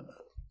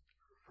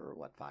for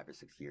 5 or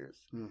 6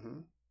 years.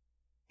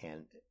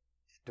 And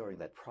during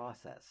that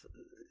process,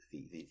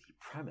 the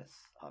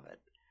premise of it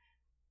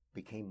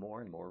became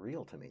more and more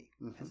real to me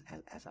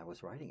as I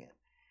was writing it.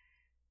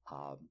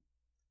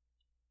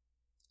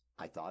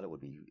 I thought it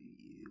was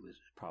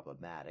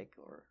problematic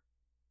or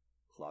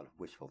a lot of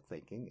wishful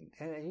thinking,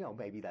 and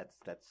maybe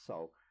that's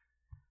so.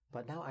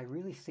 But now I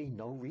really see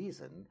no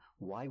reason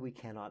why we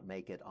cannot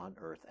make it on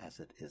earth as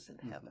it is in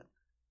heaven.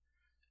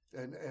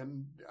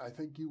 And I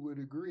think you would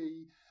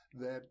agree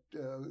that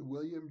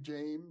William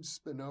James,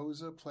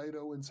 Spinoza,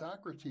 Plato, and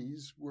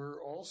Socrates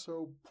were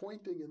also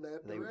pointing in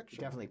that direction. They were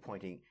definitely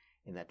pointing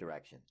in that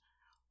direction.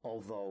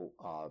 Although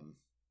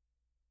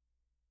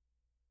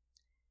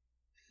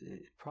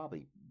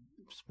probably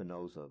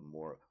Spinoza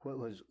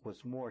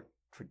was more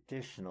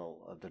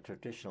traditional, the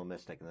traditional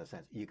mystic in the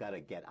sense you got to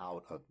get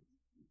out of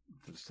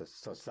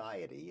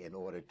society in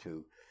order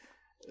to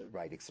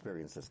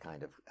experience this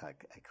kind of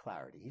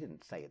clarity. He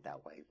didn't say it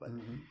that way, but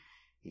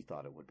he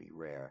thought it would be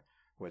rare.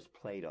 Whereas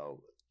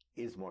Plato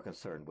is more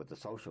concerned with the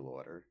social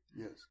order.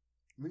 Yes.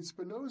 I mean,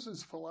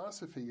 Spinoza's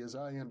philosophy, as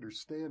I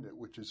understand it,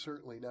 which is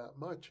certainly not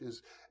much,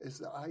 is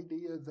the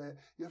idea that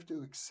you have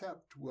to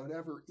accept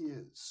whatever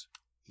is.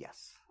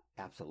 Yes,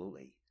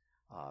 absolutely.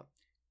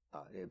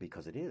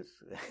 Because it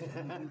is.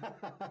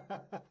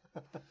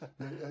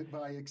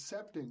 By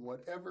accepting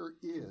whatever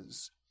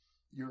is,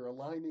 you're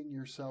aligning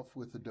yourself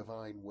with the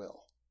divine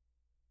will.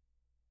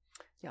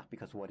 Yeah,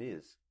 because what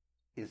is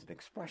an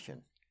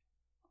expression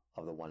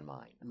of the one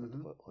mind,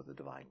 or the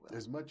divine will.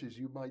 As much as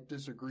you might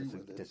disagree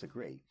with it.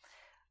 Disagree.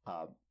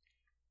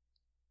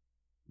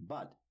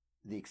 But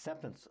the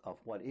acceptance of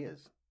what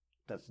is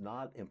does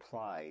not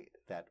imply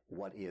that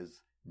what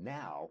is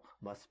now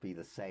must be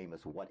the same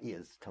as what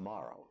is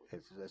tomorrow.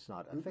 It's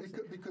not a fixed.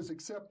 Because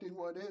accepting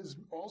what is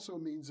also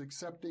means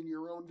accepting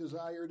your own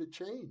desire to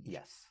change.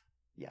 Yes,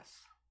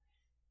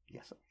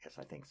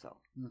 I think so.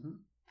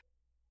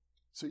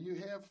 So you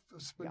have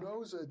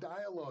Spinoza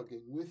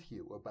dialoguing with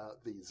you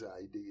about these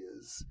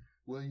ideas,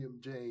 William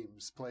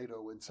James,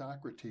 Plato, and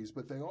Socrates,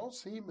 but they all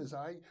seem, as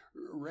I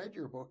read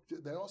your book,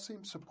 they all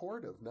seem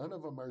supportive. None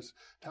of them are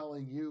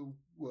telling you,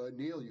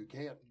 Neil, you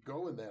can't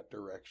go in that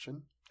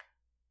direction.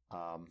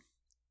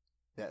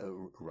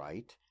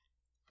 Right.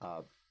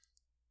 And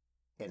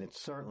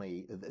it's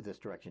certainly, this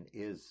direction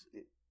is,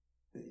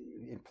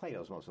 in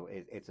Plato's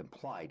it's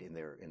implied in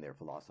their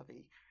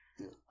philosophy.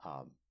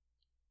 Yeah.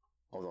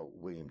 Although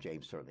William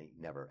James certainly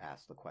never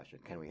asked the question,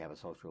 can we have a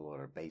social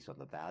order based on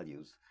the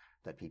values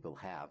that people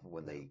have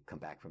when they come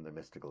back from their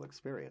mystical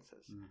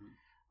experiences?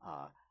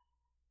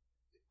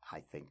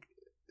 I think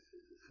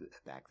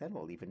back then,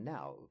 well, even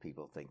now,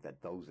 people think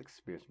that those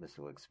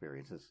mystical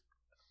experiences,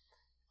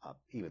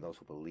 even those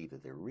who believe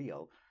that they're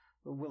real,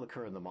 will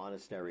occur in the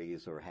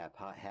monasteries or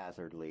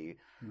haphazardly.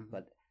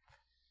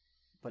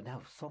 But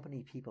now so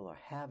many people are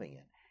having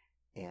it,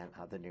 and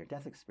the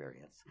near-death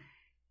experience.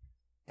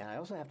 And I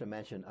also have to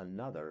mention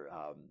another,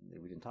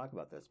 we didn't talk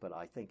about this, but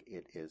I think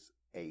it is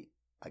a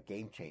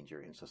game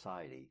changer in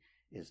society,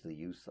 is the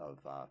use of,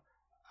 I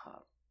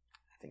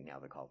think now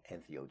they're called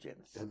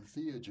entheogens.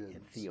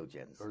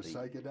 Entheogens. Or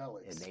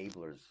psychedelics.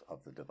 Enablers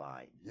of the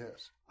divine.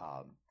 Yes.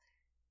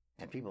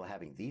 And people are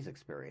having these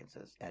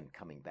experiences and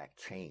coming back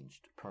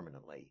changed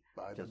permanently.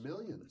 By the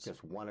millions.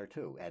 Just one or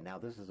two. And now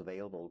this is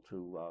available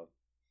to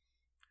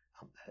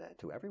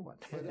to everyone.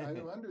 But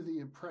I'm under the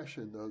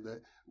impression, though,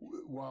 that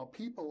while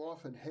people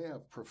often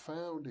have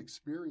profound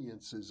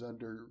experiences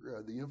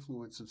under the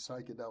influence of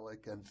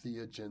psychedelic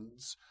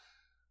entheogens,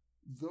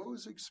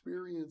 those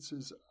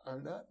experiences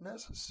are not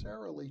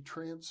necessarily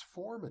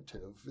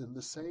transformative in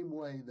the same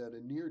way that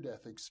a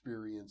near-death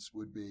experience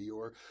would be.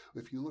 Or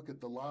if you look at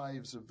the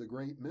lives of the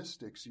great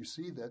mystics, you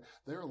see that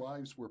their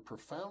lives were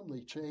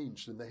profoundly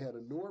changed and they had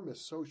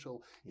enormous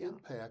social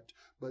impact.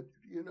 But,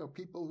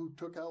 people who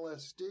took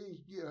LSD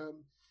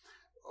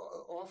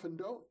often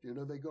don't.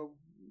 They go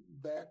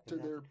back to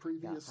their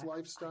previous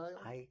lifestyle.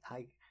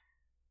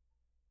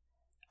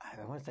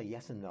 I want to say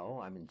yes and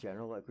no. I'm in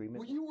general agreement.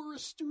 Well, you were a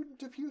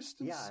student of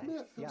Huston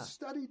Smith who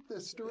studied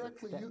this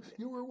directly.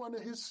 You were one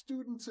of his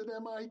students at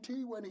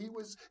MIT when he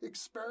was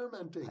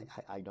experimenting.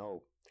 I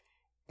know.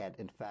 And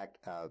in fact,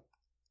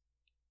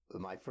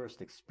 my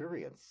first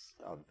experience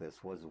of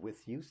this was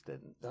with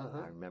Huston.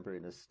 I remember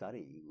in his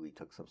study, we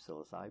took some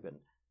psilocybin.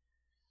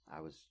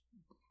 I was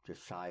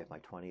just shy of my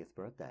 20th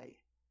birthday.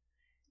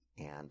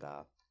 And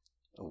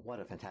what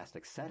a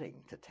fantastic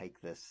setting to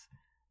take this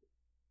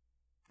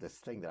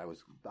thing that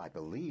I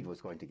believed was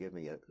going to give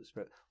me a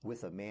spirit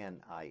with a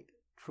man I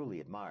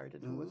truly admired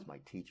and who was my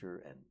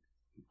teacher and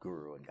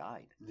guru and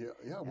guide.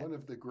 Yeah, one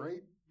of the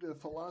great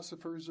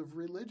philosophers of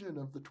religion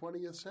of the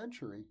 20th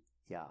century.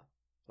 Yeah.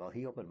 Well,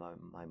 he opened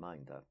my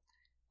mind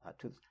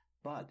to this.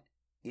 But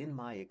in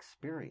my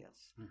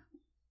experience,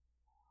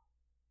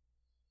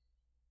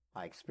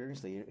 I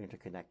experienced the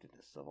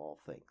interconnectedness of all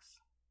things.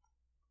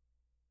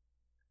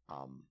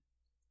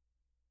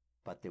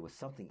 But there was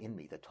something in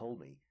me that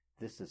told me,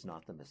 this is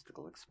not the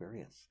mystical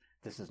experience.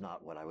 This is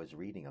not what I was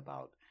reading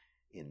about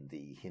in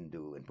the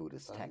Hindu and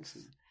Buddhist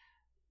texts,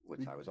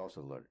 which I was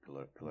also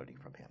learning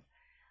from him.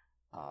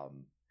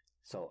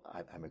 So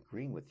I'm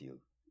agreeing with you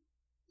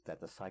that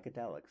the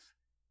psychedelics,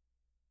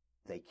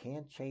 they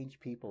can change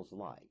people's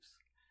lives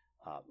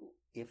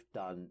if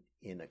done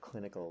in a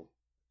clinical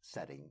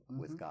setting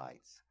with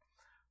guides.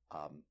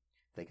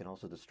 They can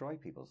also destroy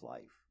people's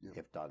life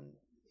if done,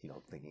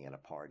 thinking at a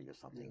party or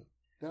something.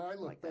 Now, I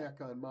look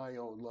back on my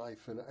own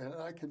life, and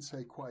I can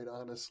say quite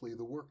honestly,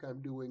 the work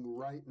I'm doing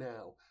right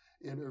now,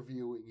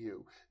 interviewing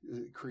you,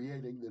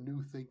 creating the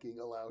New Thinking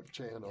Aloud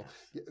channel,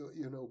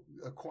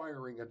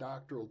 acquiring a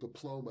doctoral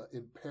diploma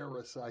in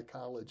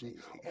parapsychology,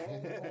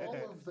 all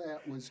of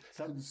that was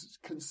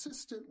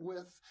consistent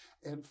with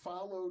and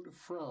followed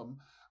from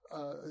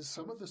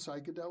some of the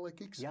psychedelic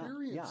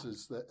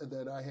experiences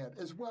that I had,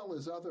 as well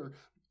as other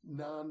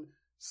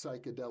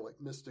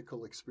non-psychedelic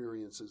mystical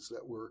experiences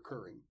that were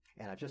occurring.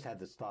 And I've just had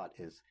this thought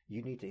is,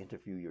 you need to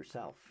interview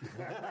yourself.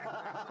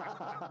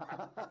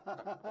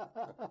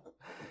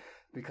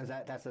 Because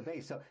that's the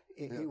base. So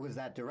it was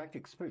that direct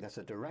experience. That's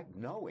a direct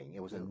knowing.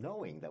 It was a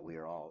knowing that we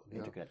are all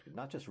interconnected,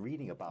 not just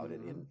reading about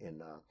it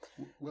in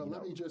Well,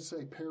 let me just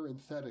say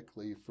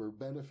parenthetically, for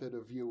benefit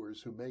of viewers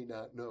who may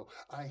not know,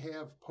 I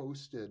have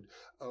posted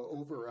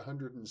over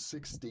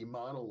 160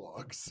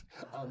 monologues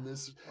on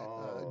this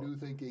New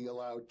Thinking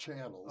Aloud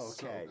channel.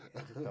 Okay.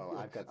 So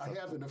I've got I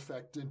have, in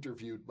effect,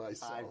 interviewed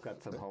myself. I've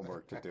got some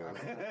homework to do.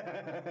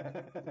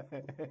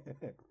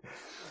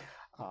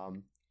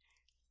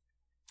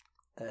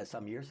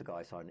 Some years ago,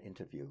 I saw an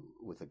interview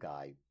with a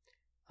guy.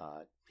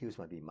 He was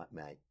maybe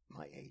my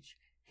age.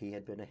 He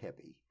had been a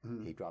hippie.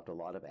 He dropped a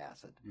lot of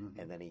acid,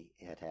 and then he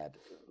had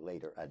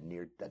later a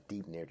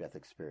deep near-death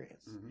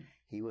experience.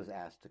 He was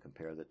asked to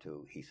compare the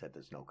two. He said,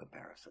 "There's no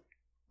comparison."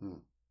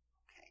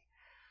 Okay,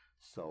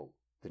 so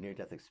the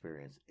near-death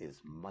experience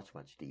is much,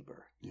 much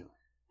deeper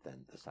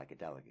than the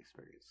psychedelic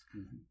experience,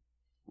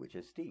 which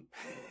is deep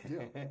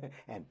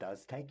and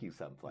does take you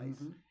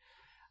someplace.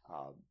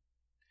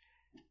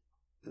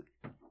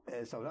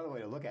 So another way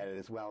to look at it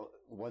is, well,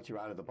 once you're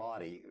out of the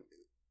body,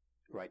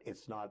 right,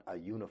 it's not a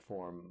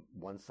uniform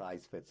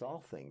one-size-fits-all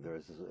thing.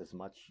 There's as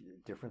much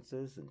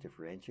differences and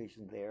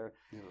differentiation there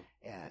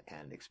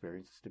and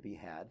experiences to be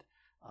had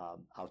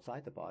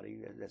outside the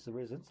body as there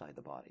is inside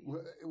the body.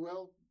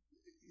 Well,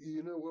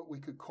 what we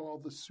could call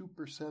the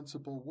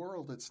super-sensible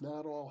world, it's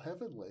not all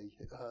heavenly.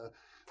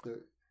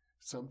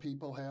 Some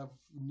people have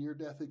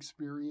near-death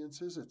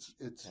experiences.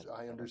 It's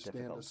I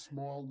understand, a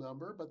small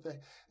number, but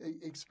they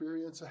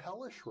experience a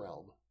hellish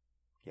realm.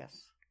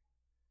 Yes.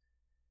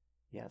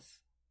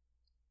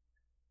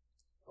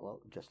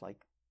 Well, just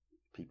like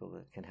people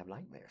that can have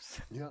nightmares.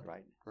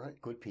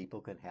 Right. Good people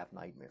can have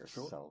nightmares.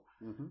 Sure. So,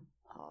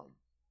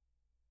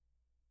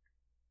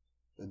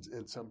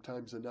 and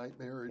sometimes a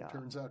nightmare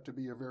turns out to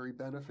be a very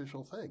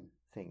beneficial thing.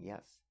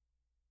 Yes.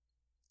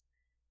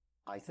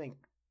 I think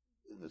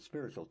the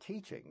spiritual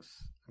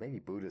teachings, maybe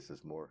Buddhist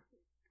is more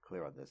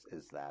clear on this,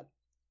 is that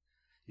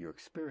your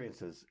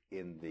experiences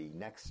in the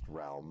next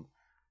realm,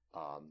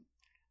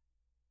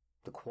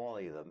 the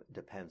quality of them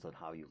depends on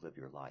how you live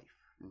your life.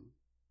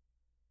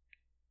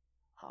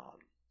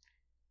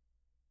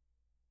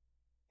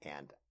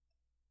 And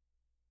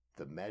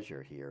the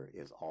measure here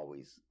is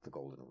always the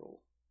golden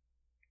rule.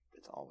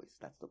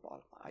 That's the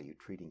bottom line. Are you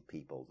treating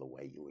people the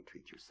way you would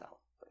treat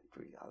yourself? Are you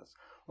treating others?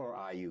 Or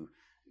are you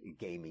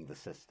gaming the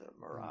system,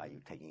 or are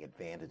you taking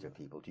advantage of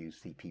people? Do you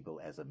see people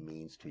as a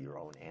means to your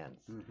own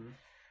ends?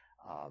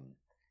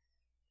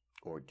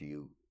 Or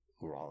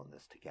we're all in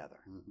this together?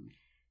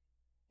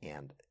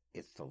 And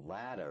it's the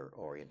latter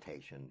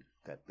orientation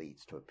that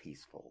leads to a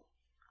peaceful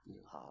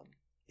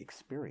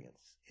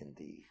experience in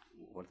the,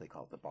 what do they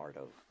call it, the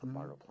Bardo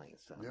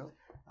planes,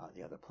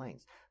 the other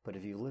planes. But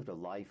if you lived a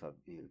life of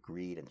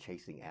greed and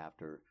chasing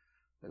after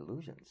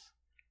illusions,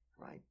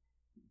 right,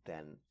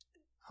 then,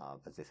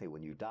 as they say,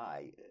 when you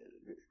die,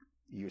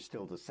 you're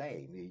still the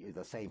same. You're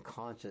the same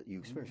you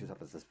experience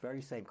yourself as this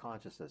very same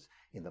consciousness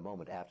in the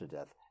moment after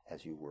death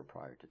as you were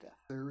prior to death.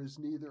 There is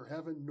neither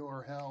heaven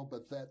nor hell,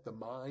 but that the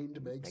mind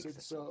makes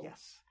it so.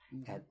 Yes.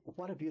 And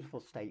what a beautiful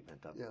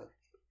statement of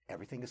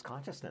everything is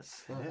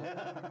consciousness.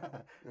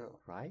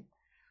 Right?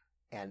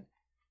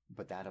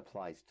 But that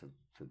applies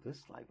to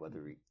this life,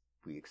 whether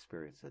we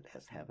experience it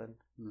as heaven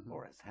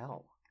or as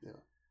hell.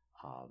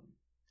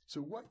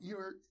 So what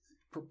you're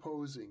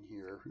proposing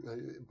here,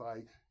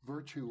 by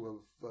virtue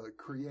of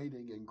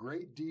creating in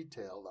great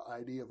detail the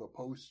idea of a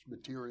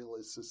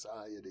post-materialist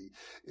society,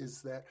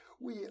 is that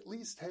we at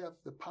least have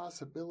the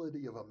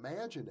possibility of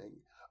imagining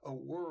a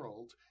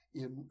world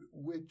in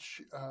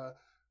which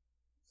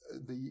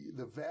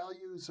the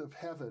values of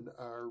heaven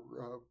are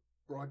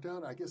brought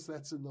down. I guess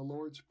that's in the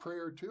Lord's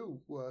Prayer too,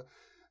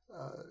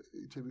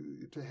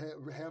 to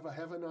have a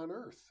heaven on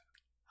earth.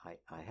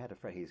 I had a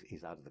friend,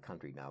 he's out of the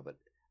country now, but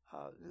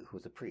who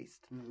was a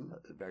priest,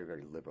 very,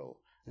 very liberal.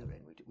 I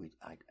mean,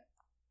 I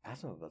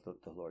asked him about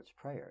the Lord's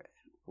Prayer,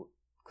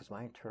 because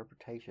my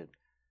interpretation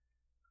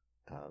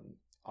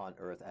on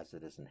earth as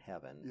it is in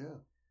heaven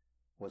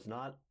was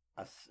not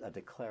a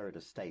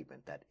declarative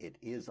statement that it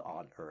is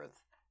on earth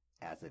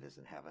as it is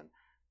in heaven,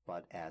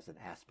 but as an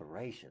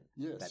aspiration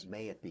that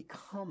may it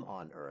become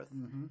on earth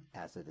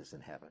as it is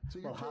in heaven. So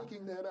you're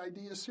taking that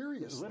idea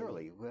seriously.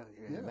 Literally.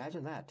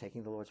 Imagine that,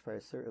 taking the Lord's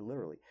Prayer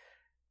literally.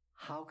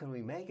 How can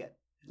we make it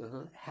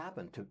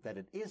happen that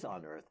it is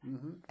on earth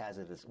as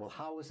it is? Well,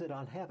 how is it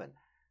on heaven?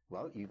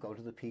 Well, you go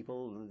to the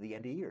people, the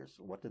NDEers.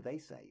 What do they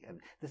say? And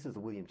this is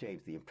the William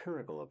James, the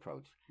empirical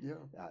approach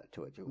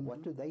to it.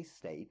 What do they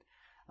state?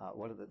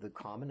 What are the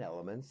common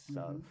elements?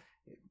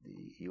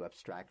 You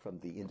abstract from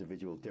the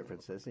individual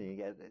differences, and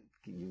you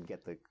can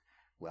get the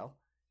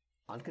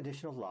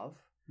unconditional love,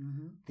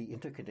 the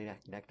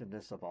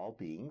interconnectedness of all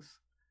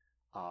beings,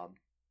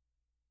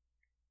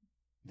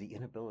 the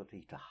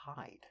inability to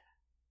hide,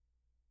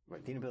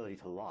 right? The inability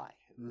to lie,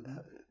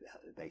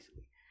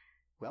 basically.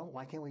 Well,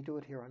 why can't we do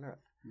it here on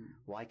Earth?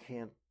 Why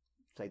can't,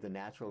 say, the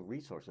natural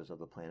resources of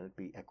the planet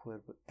be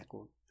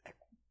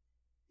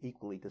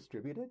equally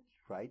distributed,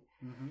 right?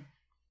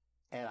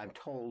 And I'm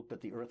told that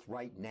the Earth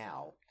right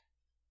now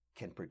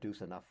can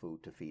produce enough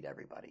food to feed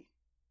everybody.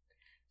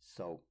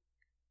 So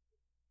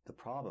the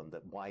problem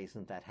why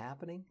isn't that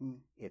happening?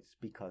 It's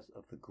because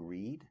of the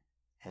greed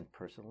and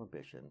personal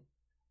ambition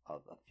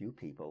of a few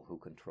people who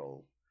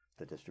control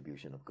the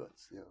distribution of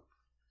goods.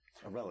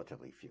 A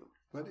relatively few.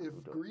 But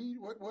if greed,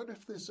 what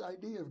if this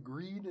idea of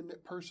greed and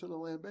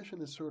personal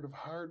ambition is sort of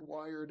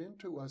hardwired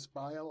into us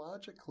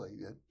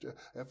biologically?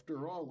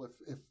 After all,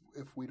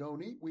 if we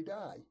don't eat, we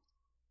die.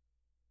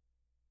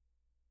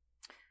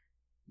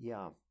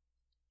 Yeah.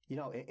 You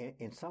know,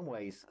 in some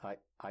ways,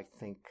 I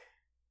think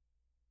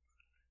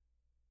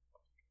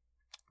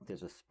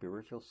there's a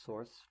spiritual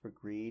source for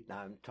greed. Now,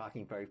 I'm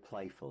talking very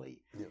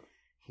playfully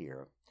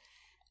here.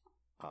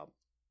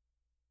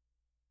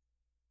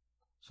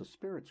 So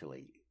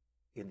spiritually,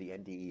 in the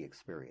NDE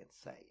experience,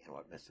 say, and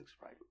what mystics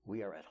write,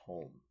 we are at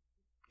home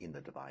in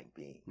the divine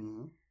being.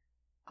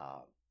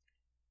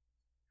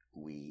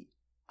 We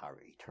are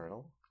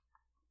eternal.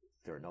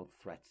 There are no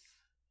threats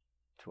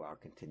to our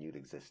continued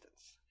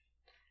existence.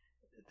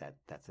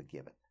 That's a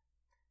given.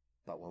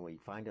 But when we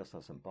find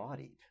ourselves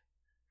embodied,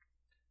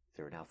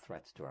 there are now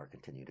threats to our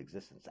continued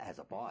existence as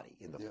a body,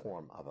 in the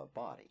form of a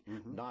body,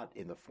 not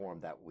in the form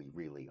that we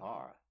really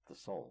are, the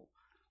soul,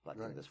 but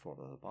in this form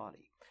of a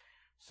body.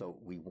 So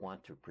we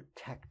want to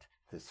protect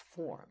this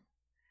form.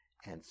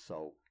 And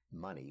so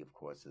money, of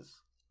course,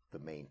 is the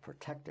main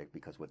protector,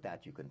 because with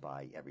that you can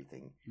buy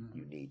everything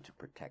you need to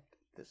protect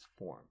this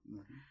form.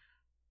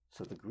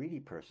 So the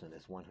greedy person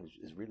is one who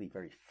is really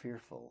very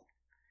fearful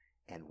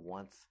and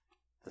wants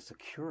the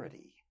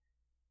security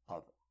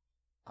of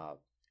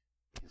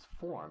his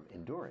form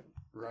enduring.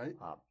 Right.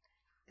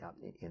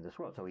 In this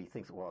world. So he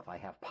thinks, well, if I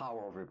have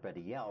power over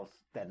everybody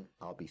else, then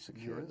I'll be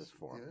secure in this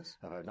form.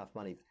 If I have enough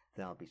money,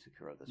 then I'll be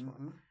secure in this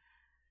form.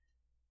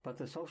 But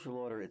the social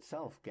order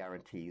itself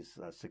guarantees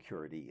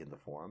security in the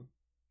form.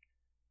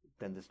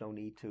 Then there's no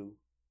need to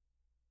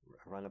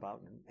run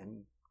about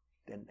and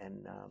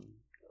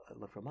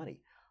look for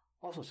money.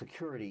 Also,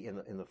 security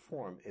in the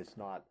form is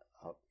not,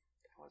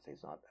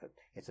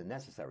 it's a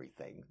necessary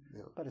thing,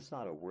 but it's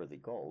not a worthy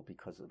goal,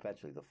 because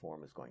eventually the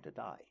form is going to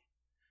die.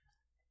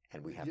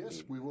 And we have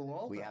we will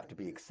all die. have to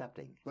be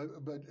accepting.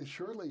 But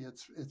surely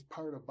it's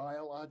part of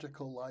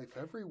biological life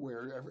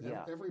everywhere.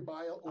 Every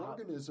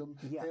organism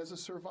has a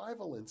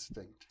survival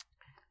instinct.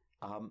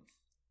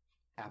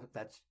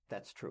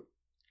 That's true.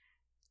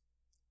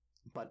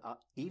 But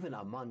even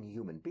among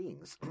human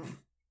beings,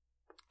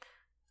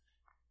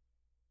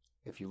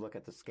 if you look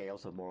at the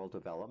scales of moral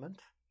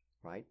development,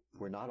 right,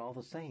 we're not all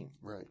the same.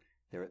 Right.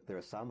 There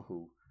are some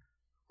who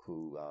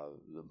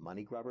the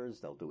money grubbers,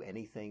 they'll do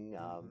anything,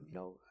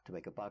 to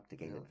make a buck, to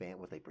gain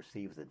what they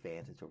perceive as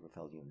advantage over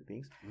fellow human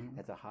beings.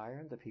 At the higher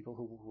end, the people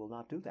who will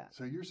not do that.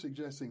 So you're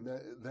suggesting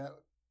that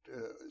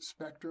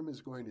spectrum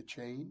is going to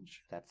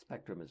change? That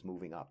spectrum is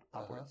moving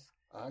upwards.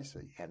 I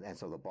see. And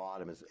so the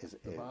bottom is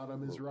the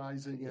bottom is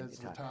rising as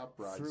the top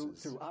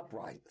rises. Through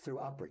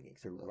upbringing.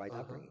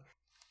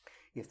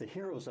 If the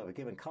heroes of a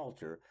given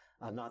culture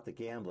are not the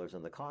gamblers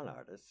and the con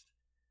artists,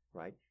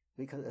 right?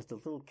 Because as the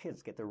little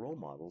kids get their role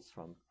models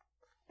from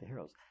the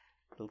heroes,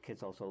 little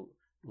kids also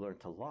learn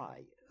to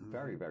lie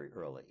very, very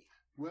early.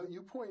 Well,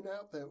 you point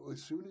out that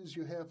as soon as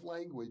you have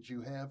language,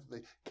 you have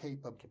the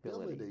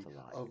capability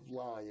of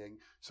lying.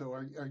 So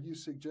are you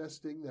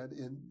suggesting that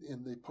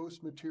in the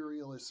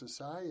post-materialist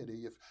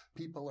society, if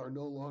people are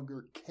no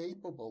longer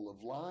capable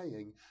of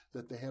lying,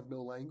 that they have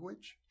no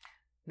language?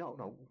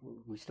 No,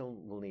 we still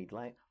will need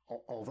language.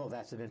 Although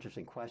that's an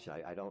interesting question.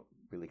 I don't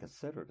really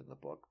consider it in the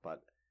book,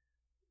 but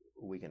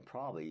we can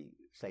probably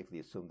safely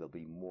assume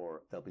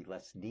there'll be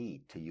less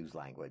need to use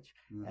language,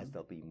 as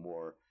there'll be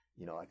more,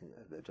 I can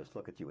just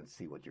look at you and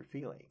see what you're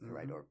feeling,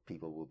 right? Or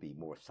people will be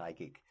more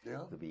psychic,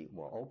 to be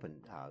more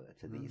open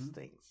to these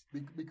things.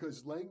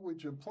 Because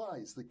language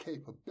implies the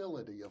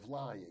capability of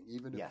lying,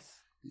 even if...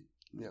 Yes.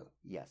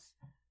 Yes.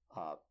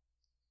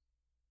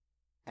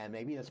 And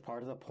maybe that's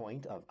part of the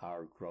point of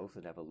our growth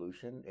and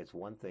evolution. It's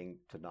one thing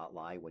to not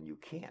lie when you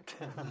can't,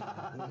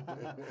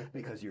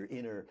 because your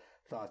inner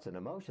thoughts and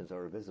emotions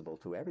are visible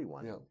to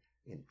everyone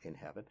in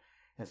heaven.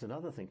 And it's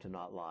another thing to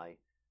not lie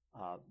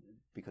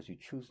because you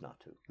choose not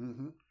to.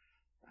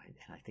 Right?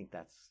 And I think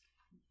that's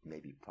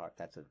maybe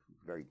that's a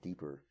very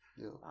deeper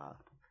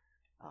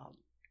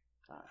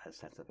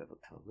sense of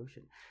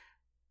evolution.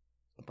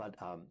 But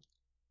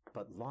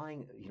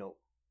lying,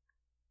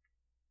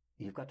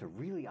 you've got to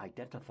really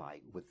identify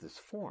with this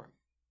form,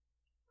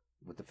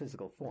 with the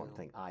physical form,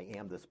 saying, I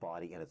am this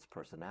body and its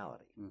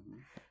personality.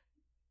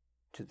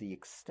 To the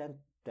extent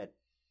that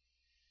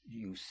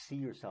you see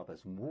yourself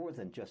as more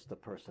than just the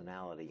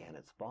personality and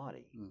its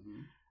body,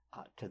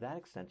 to that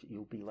extent,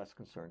 you'll be less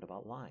concerned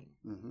about lying.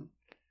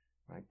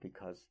 Right?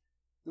 Because...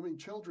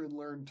 children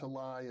learn to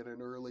lie at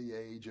an early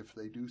age if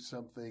they do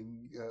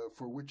something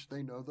for which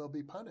they know they'll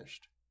be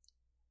punished.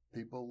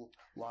 People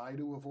lie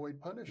to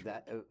avoid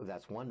punishment.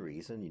 That's one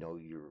reason,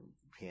 your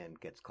hand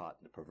gets caught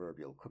in the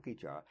proverbial cookie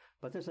jar.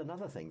 But there's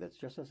another thing that's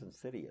just as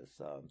insidious.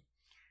 So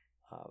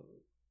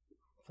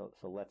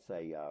let's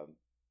say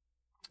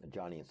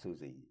Johnny and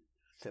Susie,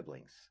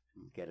 siblings,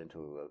 get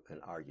into an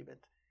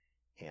argument,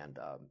 and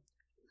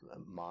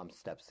mom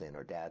steps in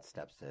or dad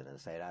steps in and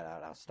say,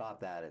 "I'll stop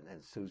that."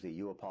 And Susie,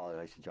 you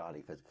apologize to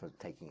Johnny for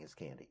taking his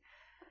candy.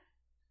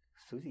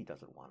 Susie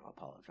doesn't want to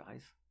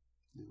apologize,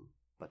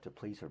 but to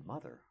please her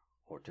mother.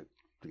 Or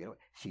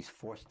she's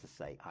forced to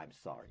say, I'm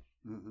sorry,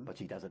 but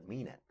she doesn't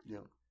mean it.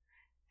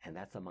 And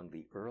that's among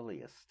the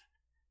earliest,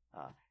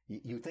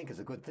 you think is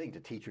a good thing to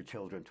teach your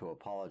children to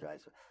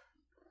apologize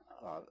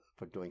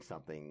for doing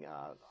something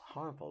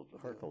harmful,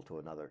 hurtful to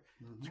another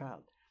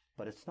child.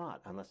 But it's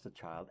not unless the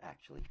child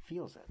actually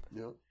feels it.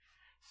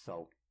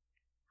 So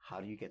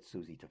how do you get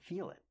Susie to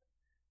feel it?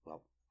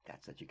 Well,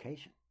 that's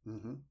education.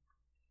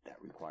 That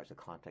requires a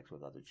context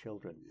with other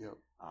children.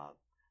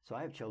 So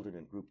I have children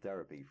in group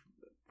therapy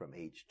from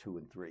age 2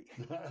 and 3,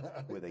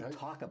 where they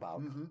talk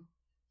about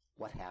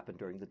what happened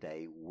during the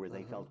day, where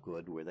they felt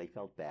good, where they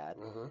felt bad.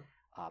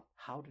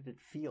 How did it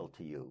feel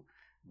to you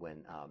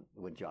when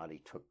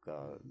Johnny took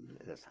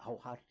this?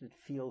 How did it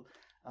feel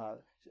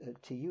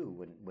to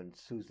you when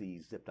Susie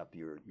zipped up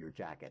your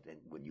jacket and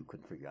when you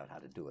couldn't figure out how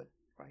to do it?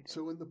 Right.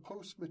 So in the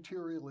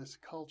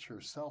post-materialist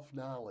culture,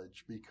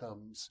 self-knowledge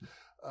becomes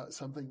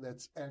something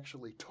that's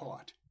actually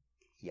taught.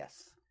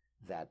 Yes,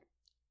 that.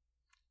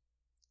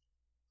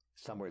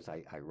 Somewhere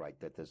I write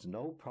that there's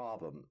no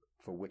problem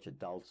for which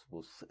adults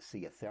will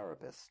see a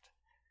therapist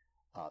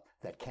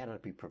that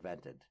cannot be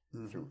prevented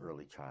through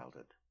early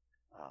childhood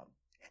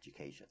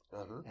education.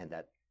 And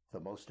that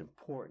the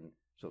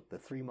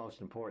three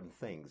most important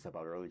things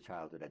about early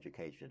childhood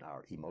education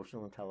are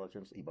emotional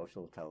intelligence, and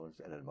emotional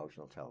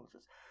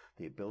intelligence.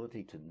 The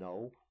ability to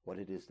know what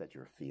it is that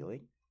you're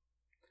feeling,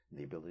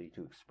 the ability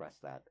to express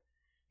that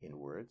in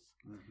words.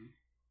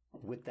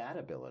 With that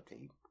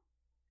ability,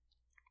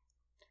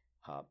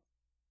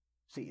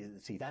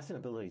 See, that's an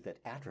ability that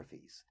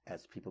atrophies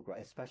as people grow,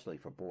 especially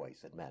for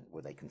boys and men,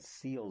 where they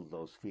conceal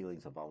those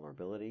feelings of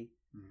vulnerability,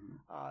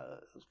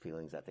 those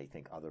feelings that they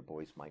think other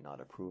boys might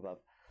not approve of,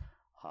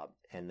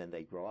 and then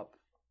they grow up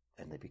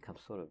and they become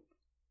sort of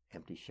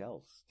empty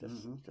shells,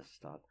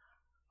 just not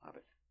of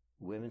it.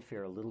 Women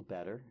fare a little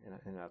better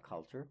in our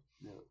culture,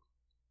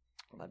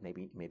 but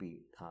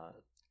maybe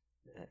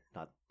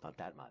not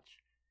that much.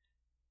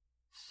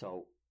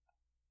 So,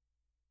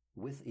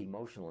 with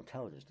emotional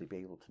intelligence, to be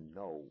able to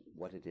know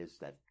what it is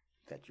that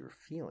you're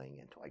feeling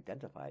and to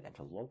identify it and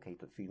to locate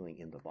the feeling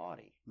in the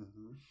body,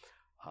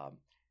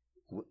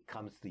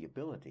 comes the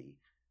ability,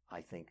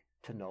 I think,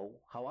 to know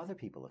how other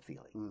people are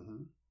feeling.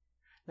 Mm-hmm.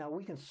 Now,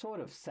 we can sort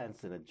of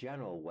sense in a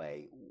general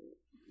way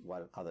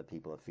what other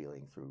people are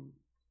feeling through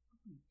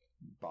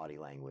body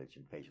language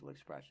and facial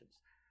expressions.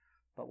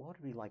 But what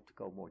would we like to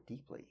go more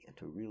deeply and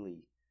to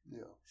really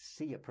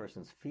see a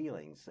person's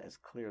feelings as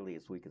clearly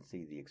as we can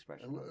see the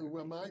expression?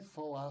 Well, my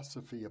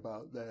philosophy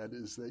about that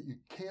is that you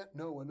can't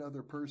know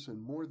another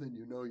person more than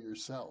you know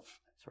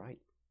yourself. That's right.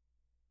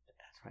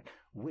 That's right.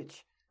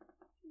 Which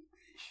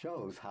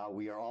shows how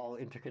we are all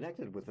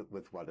interconnected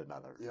with one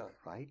another. Yeah.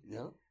 Right?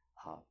 Yeah.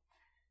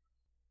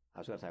 I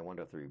was going to say, I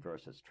wonder if the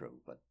reverse is true,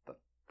 but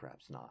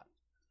perhaps not.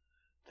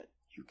 That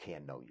you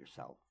can know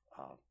yourself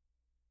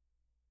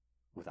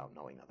without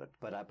knowing other.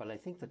 But I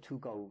think the two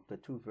go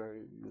together.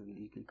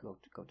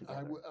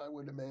 I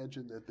would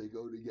imagine that they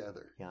go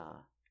together.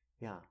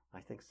 Yeah,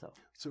 I think so.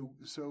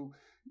 So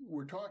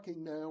we're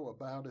talking now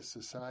about a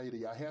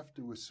society, I have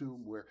to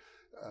assume, where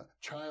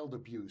child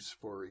abuse,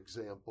 for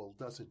example,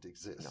 doesn't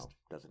exist. No,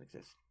 doesn't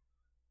exist.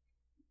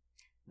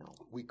 No.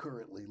 We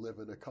currently live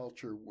in a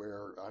culture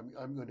where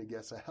I'm going to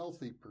guess a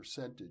healthy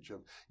percentage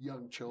of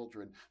young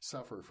children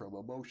suffer from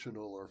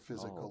emotional or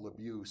physical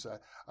abuse.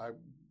 I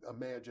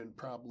imagine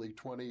probably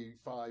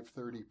 25,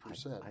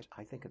 30%.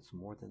 I think it's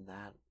more than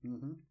that.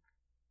 Mm-hmm.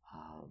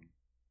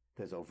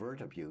 There's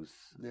overt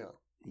abuse. Yeah.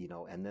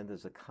 And then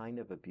there's a kind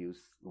of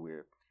abuse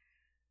where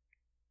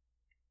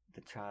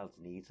the child's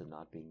needs are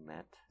not being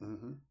met.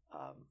 Mm-hmm.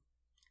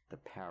 The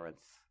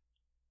parents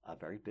are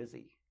very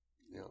busy.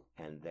 Yeah.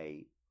 And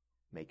they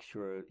make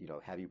sure,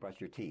 have you brushed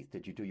your teeth?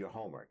 Did you do your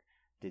homework?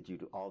 Did you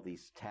do all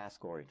these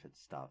task-oriented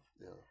stuff?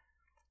 Yeah.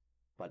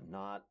 But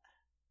not,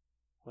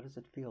 what does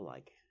it feel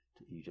like?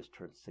 You just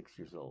turned 6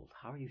 years old.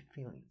 How are you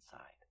feeling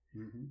inside?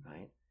 Mm-hmm.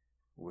 Right?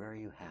 Where are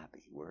you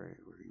happy? Where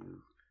are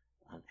you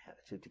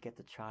unhappy? To give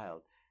the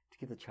child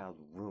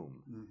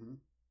room mm-hmm.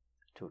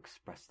 to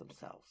express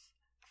themselves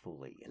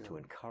fully and to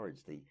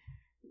encourage the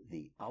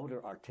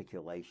outer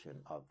articulation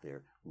of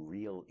their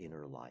real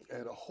inner life.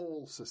 At a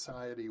whole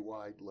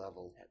society-wide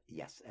level.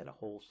 Yes, at a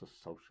whole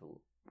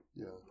social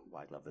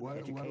wide level.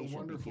 What a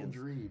wonderful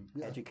dream.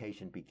 Yeah.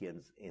 Education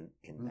begins in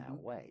mm-hmm. that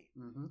way.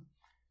 Mm-hmm.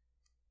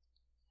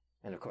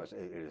 And of course,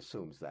 it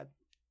assumes that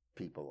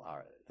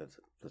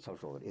the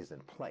social work is in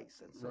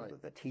place, and so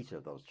that the teacher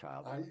of those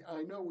child.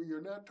 I know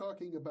you're not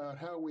talking about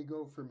how we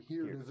go from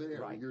here to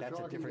there. Right, you're that's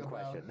talking a different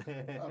question.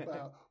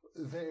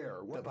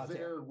 about what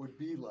there would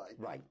be like.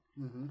 Right.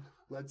 Mm-hmm.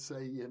 Let's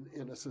say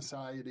in a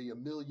society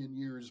 1 million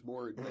years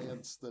more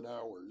advanced than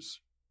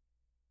ours.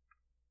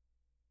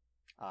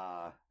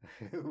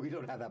 We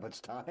don't have that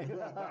much time.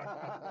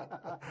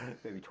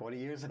 Maybe 20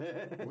 years.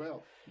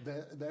 Well,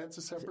 that's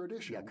a separate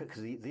issue. Yeah,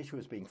 because the issue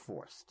is being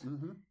forced.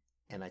 Mm-hmm.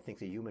 And I think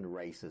the human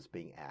race is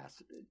being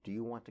asked, do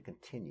you want to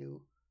continue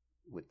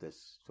with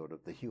this sort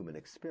of the human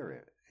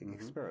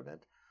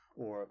experiment,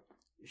 or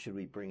should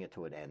we bring it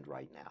to an end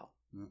right now?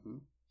 Mm-hmm.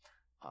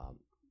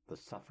 The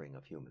suffering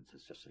of humans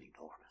is just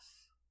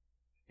enormous.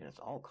 And it's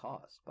all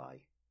caused by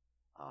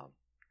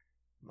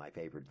my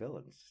favorite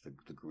villains,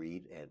 the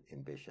greed and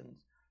ambition.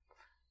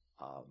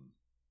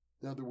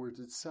 In other words,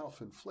 it's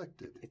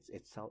self-inflicted.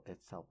 It's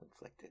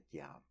self-inflicted,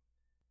 yeah.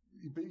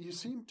 But you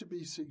seem to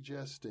be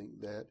suggesting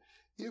that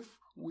if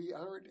we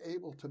aren't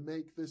able to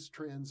make this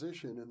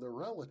transition in the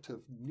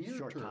relative near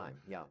short term, time,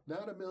 yeah,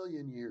 not 1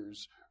 million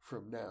years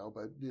from now,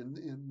 but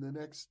in the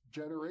next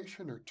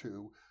generation or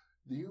two,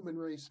 the human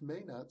race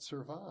may not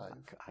survive.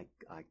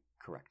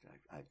 Correct.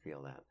 I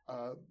feel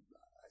that.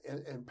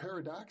 And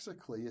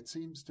paradoxically, it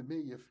seems to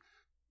me if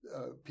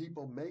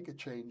people make a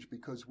change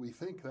because we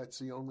think that's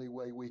the only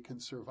way we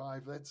can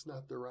survive, that's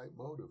not the right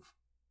motive.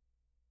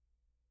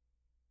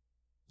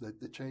 That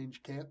the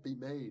change can't be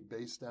made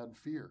based on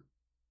fear.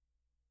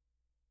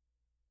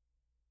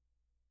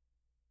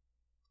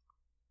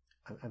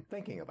 I'm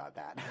thinking about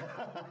that.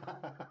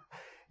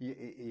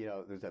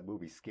 There's that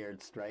movie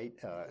Scared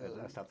Straight,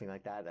 or something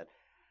like that.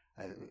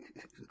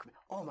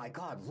 Oh my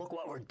God! Look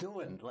what we're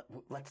doing.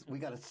 We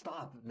got to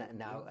stop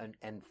now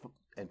and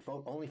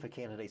vote only for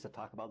candidates that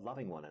talk about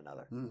loving one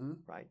another, mm-hmm.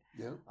 right?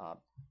 Yeah.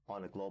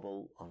 On a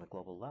global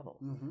level.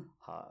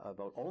 Mm-hmm.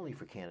 Vote only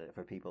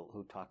for people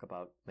who talk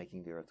about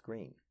making the earth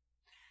green.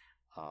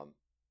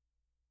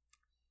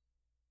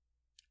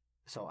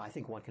 So I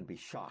think one can be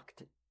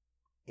shocked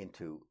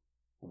into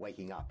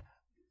waking up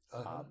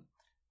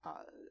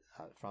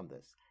from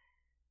this.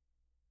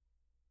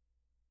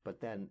 But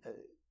then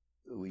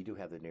we do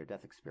have the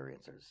near-death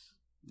experiencers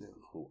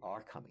who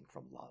are coming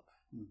from love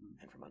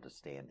mm-hmm. and from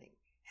understanding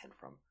and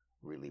from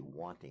really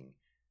wanting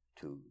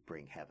to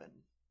bring heaven.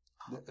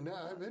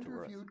 Now, I've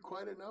interviewed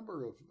quite a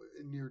number of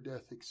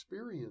near-death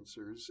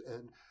experiencers,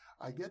 and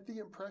I get the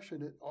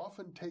impression it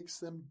often takes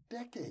them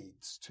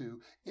decades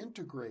to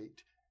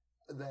integrate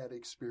that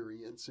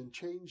experience and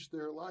change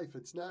their life.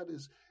 It's not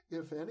as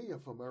if any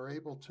of them are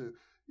able to,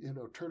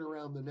 turn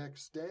around the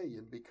next day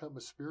and become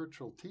a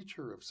spiritual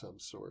teacher of some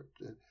sort.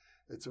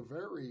 It's a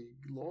very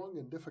long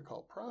and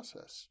difficult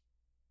process.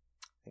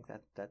 I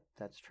think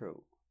that's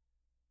true.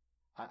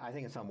 I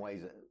think in some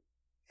ways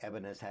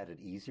Eben has had it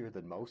easier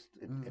than most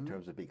in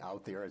terms of being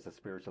out there as a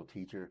spiritual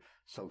teacher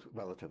so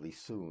relatively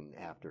soon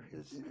after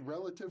his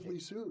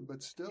soon,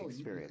 but still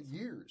experience.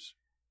 Years.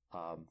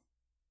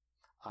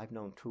 I've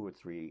known 2 or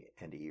 3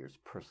 Andy years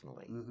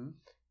personally.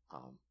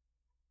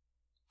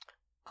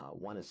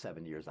 One is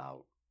 7 years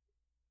out.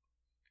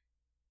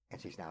 And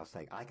she's now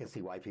saying, I can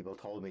see why people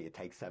told me it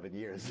takes 7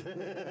 years.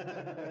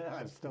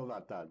 I'm still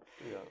not done.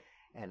 Yeah.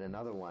 And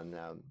another one,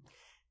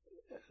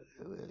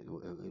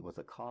 it was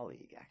a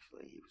colleague,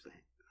 actually. He was a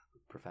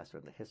professor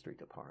in the history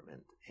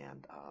department.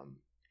 And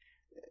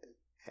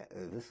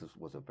this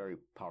was a very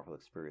powerful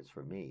experience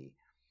for me.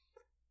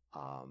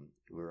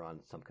 We were on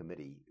some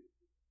committee.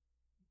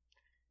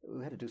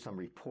 We had to do some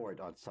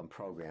report on some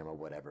program or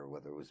whatever,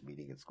 whether it was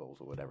meeting in schools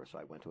or whatever. So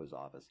I went to his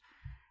office.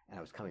 And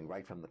I was coming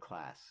right from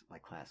my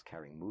class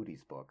carrying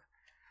Moody's book.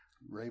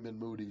 Raymond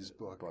Moody's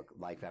book.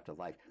 Life After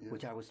Life,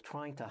 which I was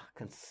trying to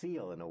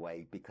conceal in a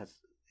way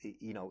because,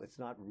 it's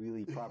not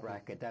really proper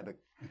academic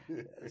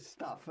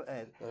stuff.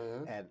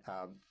 And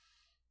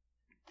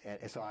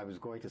so I was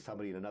going to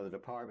somebody in another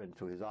department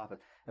to his office.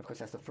 And of course,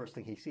 that's the first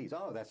thing he sees.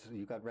 Oh,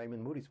 you got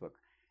Raymond Moody's book.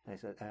 And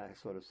I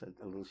sort of said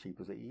a little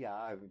sheepishly, yeah,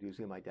 I'm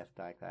using my death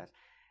diet class.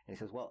 And he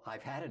says, well,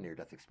 I've had a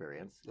near-death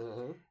experience.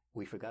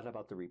 We forgot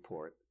about the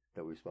report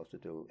that we were supposed to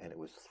do, and it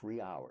was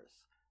 3 hours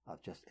of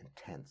just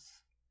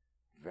intense,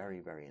 very,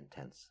 very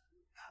intense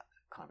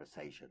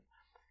conversation.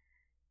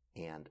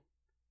 And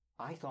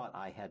I thought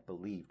I had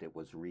believed it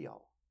was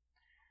real.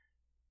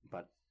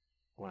 But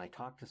when I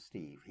talked to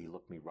Steve, he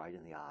looked me right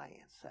in the eye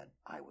and said,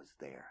 I was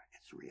there.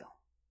 It's real.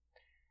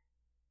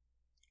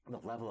 The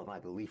level of my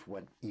belief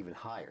went even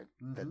higher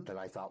than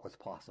I thought was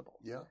possible.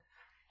 Yeah.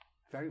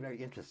 Very,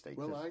 very interesting.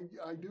 Well,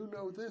 I do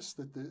know this,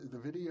 that the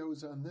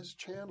videos on this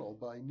channel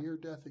by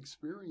near-death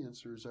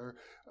experiencers are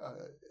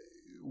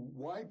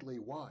widely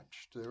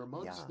watched. They're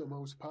amongst the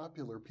most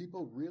popular.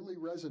 People really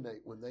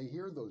resonate when they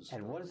hear those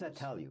stories. And what does that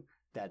tell you?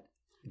 That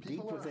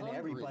deep within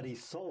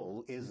everybody's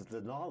soul is the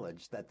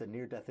knowledge that the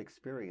near-death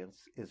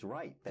experience is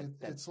right.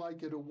 It's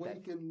like it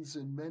awakens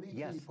in many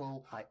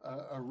people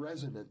a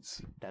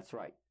resonance. That's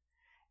right.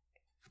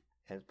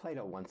 As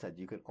Plato once said,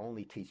 you can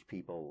only teach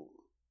people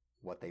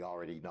what they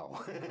already know.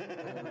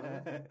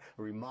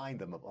 Remind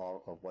them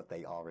of what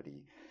they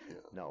already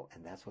know.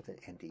 And that's what the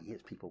ND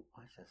is. People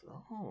watch this.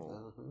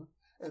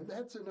 And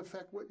that's in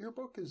effect what your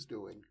book is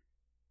doing.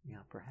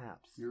 Yeah,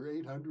 perhaps. Your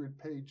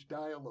 800-page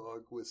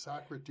dialogue with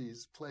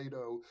Socrates,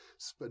 Plato,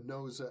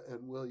 Spinoza,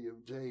 and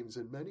William James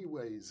in many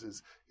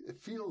ways it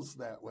feels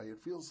that way.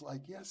 It feels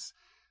like, yes,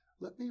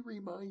 let me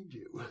remind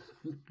you.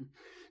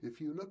 If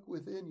you look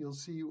within, you'll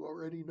see you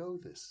already know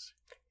this.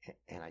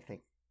 And I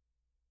think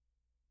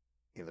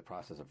in the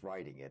process of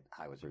writing it,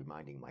 I was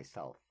reminding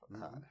myself,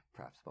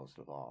 perhaps most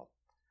of all.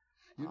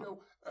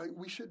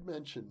 We should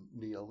mention,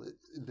 Neil,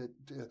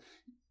 that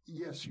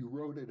yes, you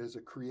wrote it as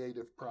a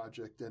creative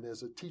project, and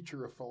as a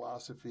teacher of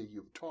philosophy,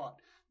 you've taught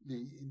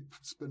the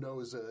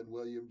Spinoza and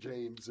William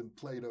James and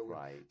Plato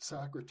and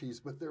Socrates,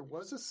 but there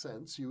was a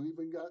sense, you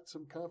even got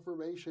some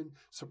confirmation,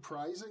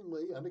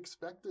 surprisingly,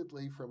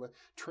 unexpectedly, from a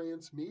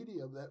trance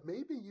medium that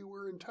maybe you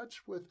were in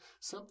touch with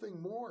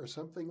something more,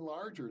 something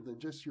larger than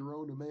just your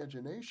own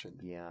imagination,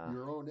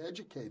 your own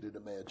educated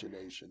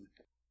imagination.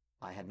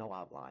 I had no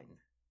outline.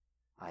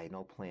 I had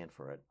no plan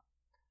for it.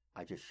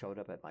 I just showed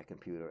up at my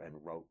computer and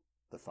wrote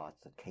the thoughts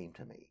that came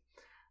to me.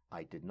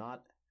 I did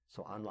not,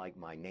 so unlike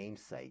my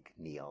namesake,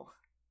 Neil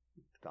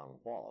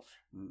Donald Walsh,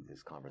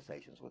 his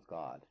conversations with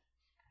God.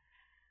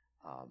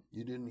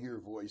 You didn't hear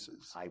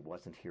voices. I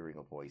wasn't hearing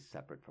a voice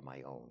separate from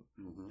my own.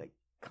 They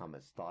come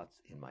as thoughts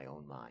in my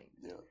own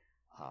mind.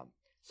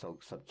 So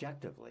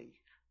subjectively,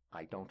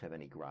 I don't have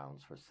any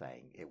grounds for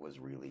saying it was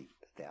really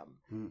them.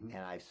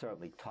 And I've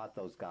certainly taught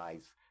those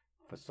guys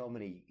for so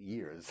many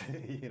years,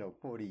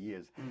 40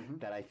 years,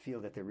 that I feel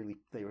that they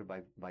were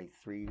my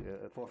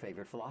 4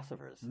 favorite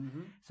philosophers.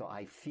 So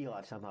I feel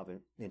I've somehow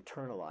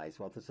internalized,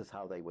 well, this is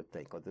how they would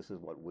think, or this is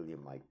what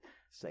William might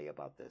say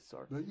about this.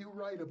 But you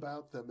write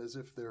about them as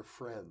if they're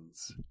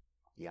friends.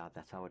 Yeah,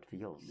 that's how it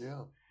feels.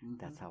 Yeah.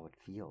 That's how it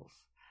feels.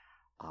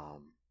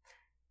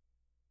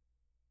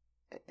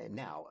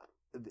 Now,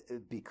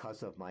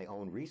 because of my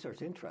own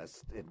research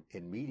interest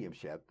in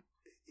mediumship,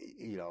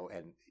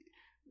 and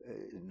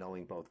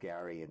knowing both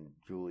Gary and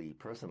Julie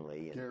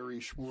personally, and Gary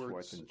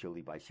Schwartz and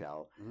Julie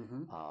Beischel,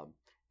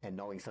 and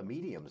knowing some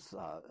mediums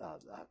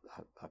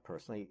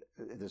personally,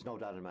 there's no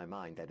doubt in my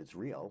mind that it's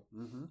real.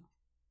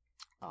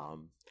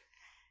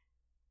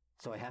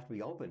 So I have to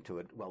be open to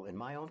it. Well, in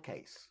my own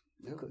case,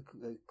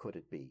 could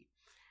it be?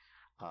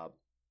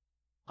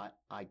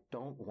 I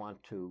don't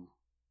want to.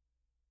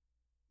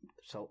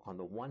 So on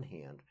the one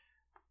hand,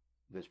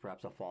 there's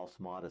perhaps a false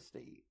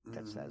modesty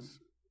that says,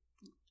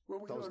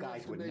 well, those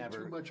guys would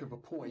never too much of a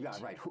point. Yeah,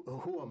 right.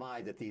 Who am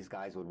I that these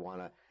guys would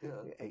want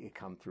to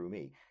come through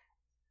me?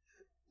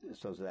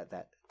 So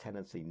that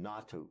tendency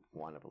not to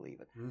want to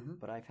believe it.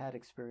 But I've had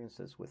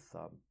experiences with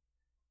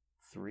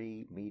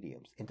 3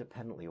 mediums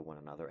independently of one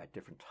another at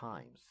different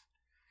times,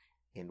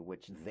 in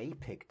which they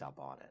picked up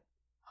on it.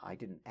 I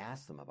didn't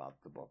ask them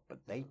about the book, but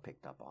they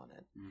picked up on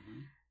it.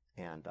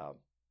 And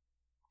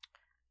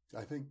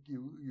I think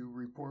you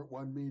report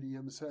one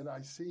medium said,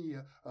 I see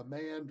a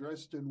man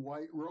dressed in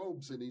white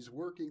robes and he's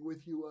working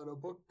with you on a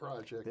book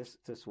project.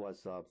 This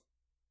was,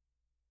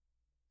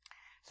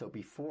 so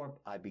before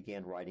I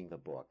began writing the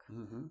book,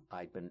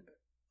 I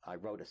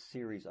wrote a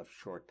series of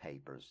short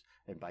papers,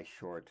 and by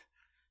short,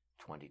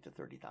 20 to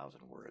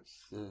 30,000 words.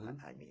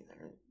 I mean,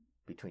 they're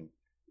between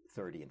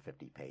 30 and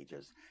 50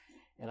 pages.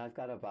 And I've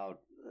got about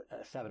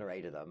 7 or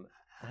 8 of them.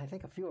 I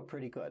think a few are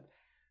pretty good.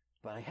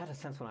 But I had a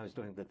sense when I was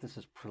doing that this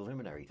is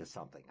preliminary to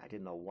something. I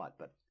didn't know what,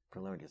 but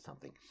preliminary to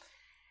something.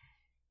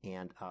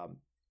 And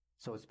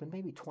so it's been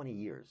maybe 20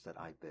 years that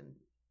I've been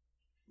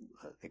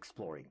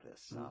exploring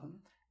this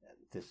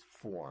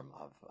form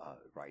of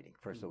writing.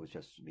 First it was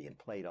just me and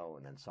Plato,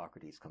 and then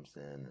Socrates comes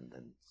in, and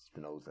then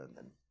Spinoza, and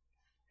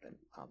then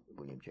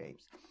William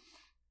James.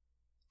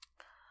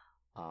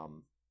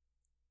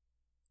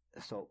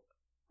 So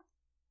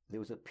there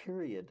was a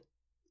period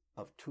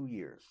of 2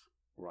 years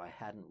where I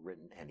hadn't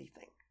written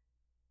anything.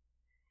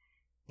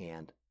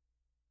 And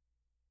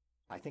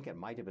I think it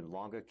might have been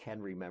longer.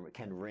 Ken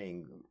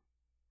Ring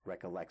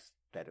recollects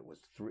that it was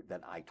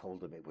that I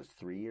told him it was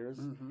 3 years.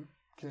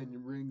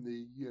 Ken Ring,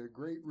 the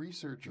great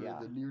researcher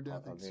of the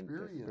near-death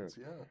experience.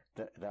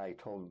 That I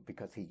told him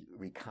because he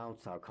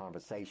recounts our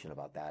conversation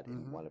about that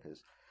in one of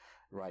his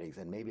writings.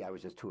 And maybe I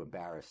was just too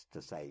embarrassed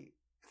to say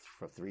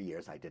for 3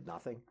 years I did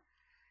nothing.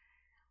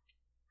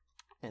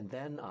 And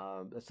then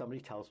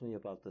somebody tells me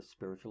about the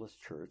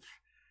Spiritualist Church,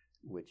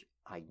 which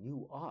I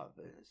knew of.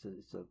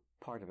 It's a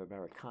part of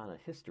Americana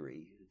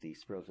history, the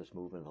Spiritualist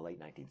movement in the late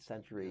 19th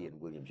century,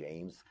 and William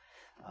James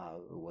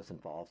was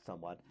involved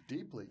somewhat.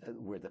 Deeply.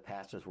 Where the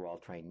pastors were all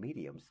trained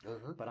mediums.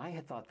 But I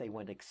had thought they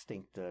went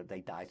extinct,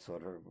 they died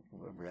sort of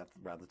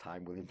around the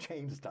time William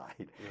James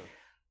died.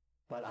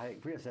 But I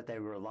realized that they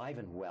were alive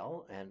and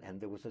well,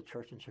 and there was a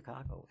church in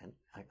Chicago, and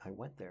I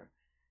went there.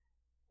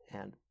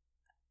 And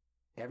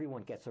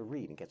everyone gets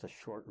a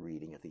short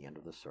reading at the end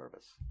of the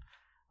service.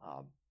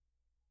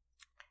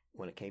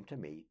 When it came to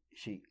me,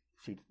 she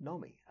didn't know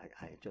me.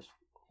 I just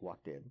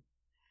walked in,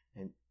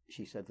 and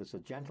she said, there's a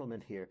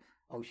gentleman here.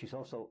 Oh, she's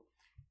also,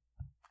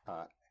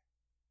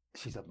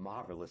 she's a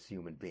marvelous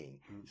human being.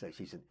 So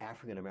she's an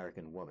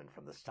African-American woman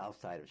from the south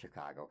side of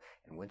Chicago,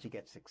 and when she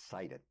gets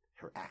excited,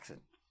 her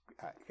accent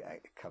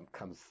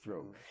comes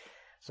through.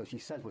 So she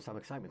says with some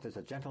excitement, there's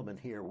a gentleman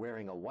here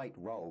wearing a white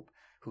robe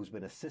who's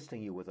been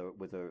assisting you with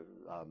a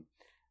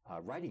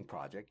writing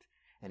project,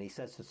 and he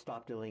says to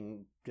stop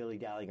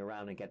dilly-dallying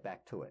around and get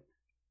back to it.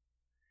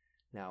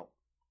 Now,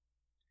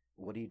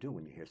 what do you do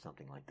when you hear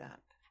something like that?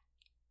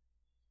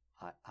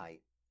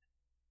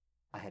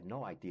 I had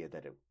no idea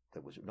that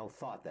there was no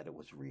thought that it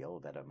was real,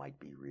 that it might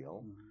be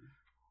real.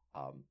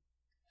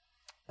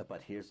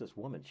 But here's this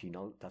woman, she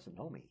doesn't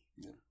know me.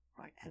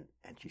 Right,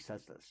 and she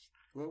says this.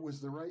 Well, it was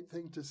the right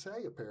thing to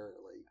say,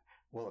 apparently.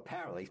 Well,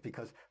 apparently,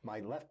 because my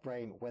left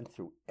brain went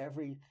through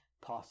every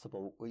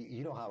possible.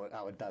 You know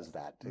how it does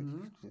that.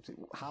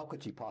 How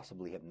could she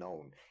possibly have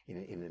known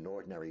in an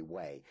ordinary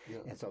way?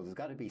 And so there's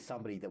got to be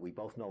somebody that we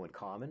both know in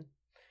common,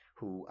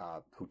 who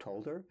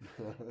told her.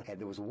 And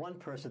there was one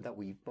person that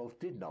we both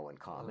did know in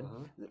common.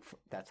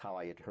 That's how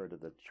I had heard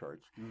of the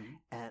church.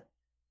 And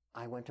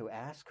I went to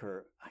ask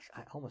her.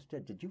 I almost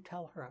did. Did you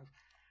tell her?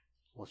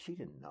 Well, she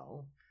didn't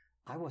know.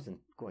 I wasn't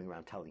going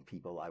around telling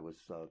people I was,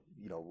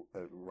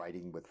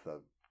 writing with,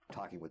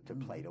 talking to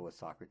Plato or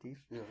Socrates.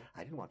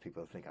 I didn't want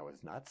people to think I was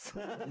nuts.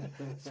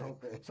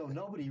 so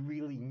nobody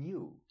really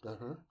knew.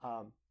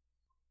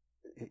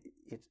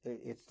 It's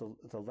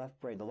the left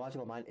brain, the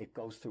logical mind. It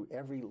goes through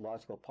every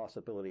logical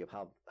possibility of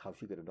how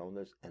she could have known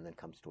this, and then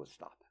comes to a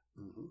stop.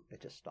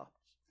 It just stops.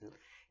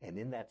 And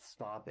in that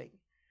stopping,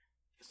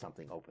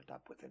 something opened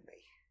up within me.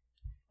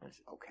 I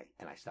said, okay.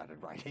 And I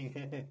started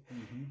writing.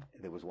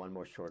 There was one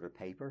more shorter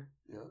paper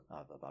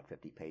of about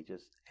 50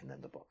 pages, and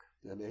then the book.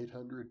 An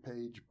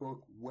 800-page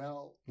book,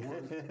 well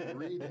worth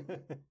reading.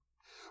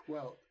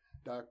 Well,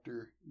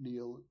 Dr.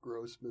 Neil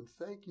Grossman,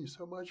 thank you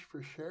so much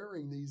for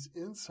sharing these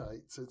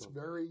insights. It's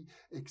very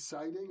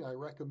exciting. I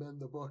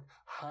recommend the book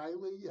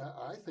highly.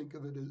 I think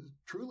of it as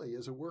truly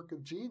as a work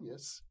of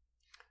genius.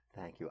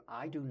 Thank you.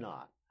 I do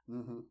not.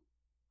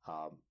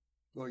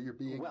 Well, you're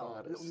being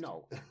modest.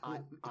 No,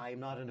 I'm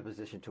not in a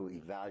position to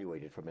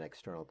evaluate it from an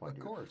external point of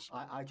view. Of course.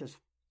 I just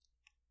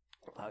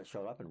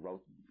showed up and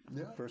wrote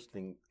the first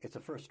thing. It's a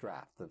first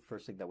draft, the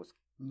first thing that was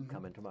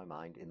come into my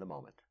mind in the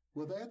moment.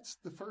 Well, that's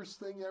the first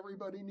thing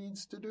everybody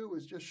needs to do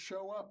is just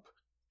show up.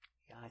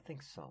 Yeah, I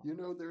think so. You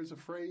know, there's a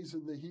phrase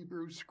in the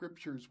Hebrew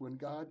scriptures when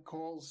God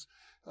calls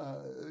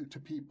to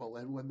people,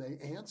 and when they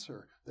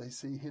answer, they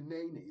say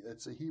hineni.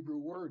 That's a Hebrew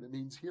word. It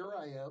means, here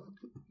I am.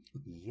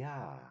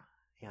 Yeah,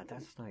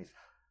 that's nice.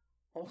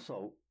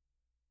 Also,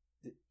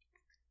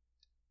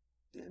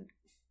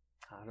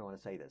 how do I want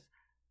to say this?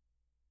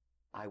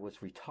 I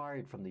was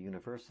retired from the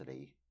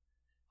university,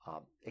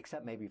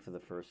 except maybe for the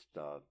first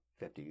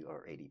 50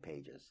 or 80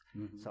 pages.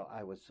 So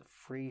I was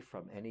free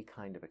from any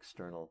kind of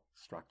external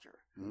structure.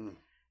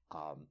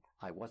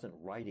 I wasn't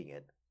writing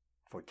it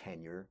for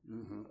tenure,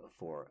 Mm-hmm.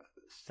 for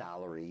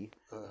salary,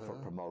 for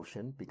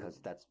promotion, because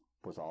that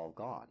was all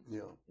gone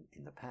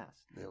in the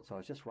past. Yeah. So I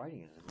was just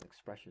writing it as an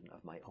expression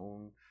of my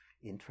own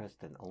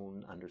interest and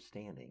own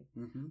understanding,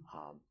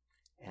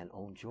 and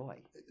own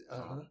joy.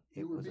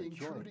 You were being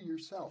true to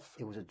yourself.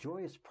 It was a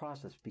joyous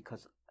process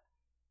because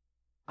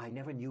I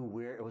never knew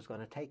where it was going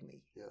to take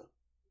me.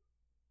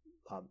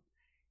 Yeah.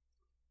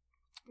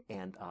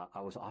 And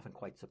I was often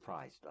quite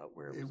surprised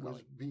where it was going. It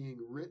was being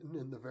written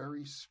in the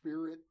very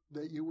spirit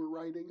that you were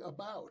writing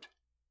about.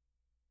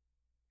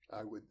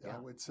 I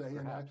would say,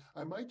 perhaps.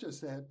 and I might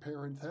just add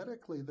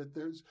parenthetically that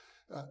there's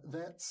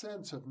that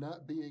sense of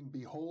not being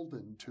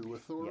beholden to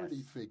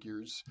authority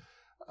figures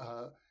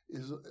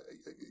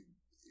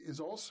is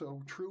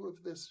also true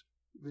of this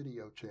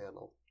video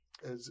channel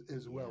as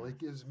well. It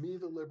gives me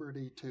the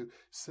liberty to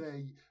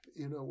say,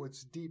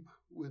 what's deep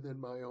within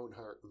my own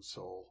heart and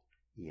soul.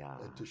 Yeah.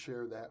 And to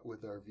share that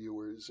with our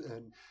viewers.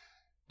 And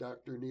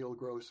Dr. Neil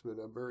Grossman,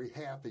 I'm very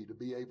happy to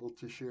be able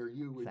to share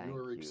you and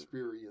your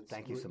experience.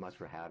 Thank you so much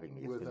for having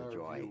me. It's with been a our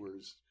joy.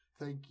 Viewers.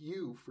 Thank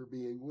you for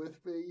being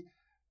with me,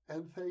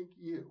 and thank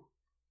you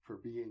for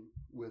being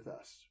with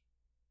us.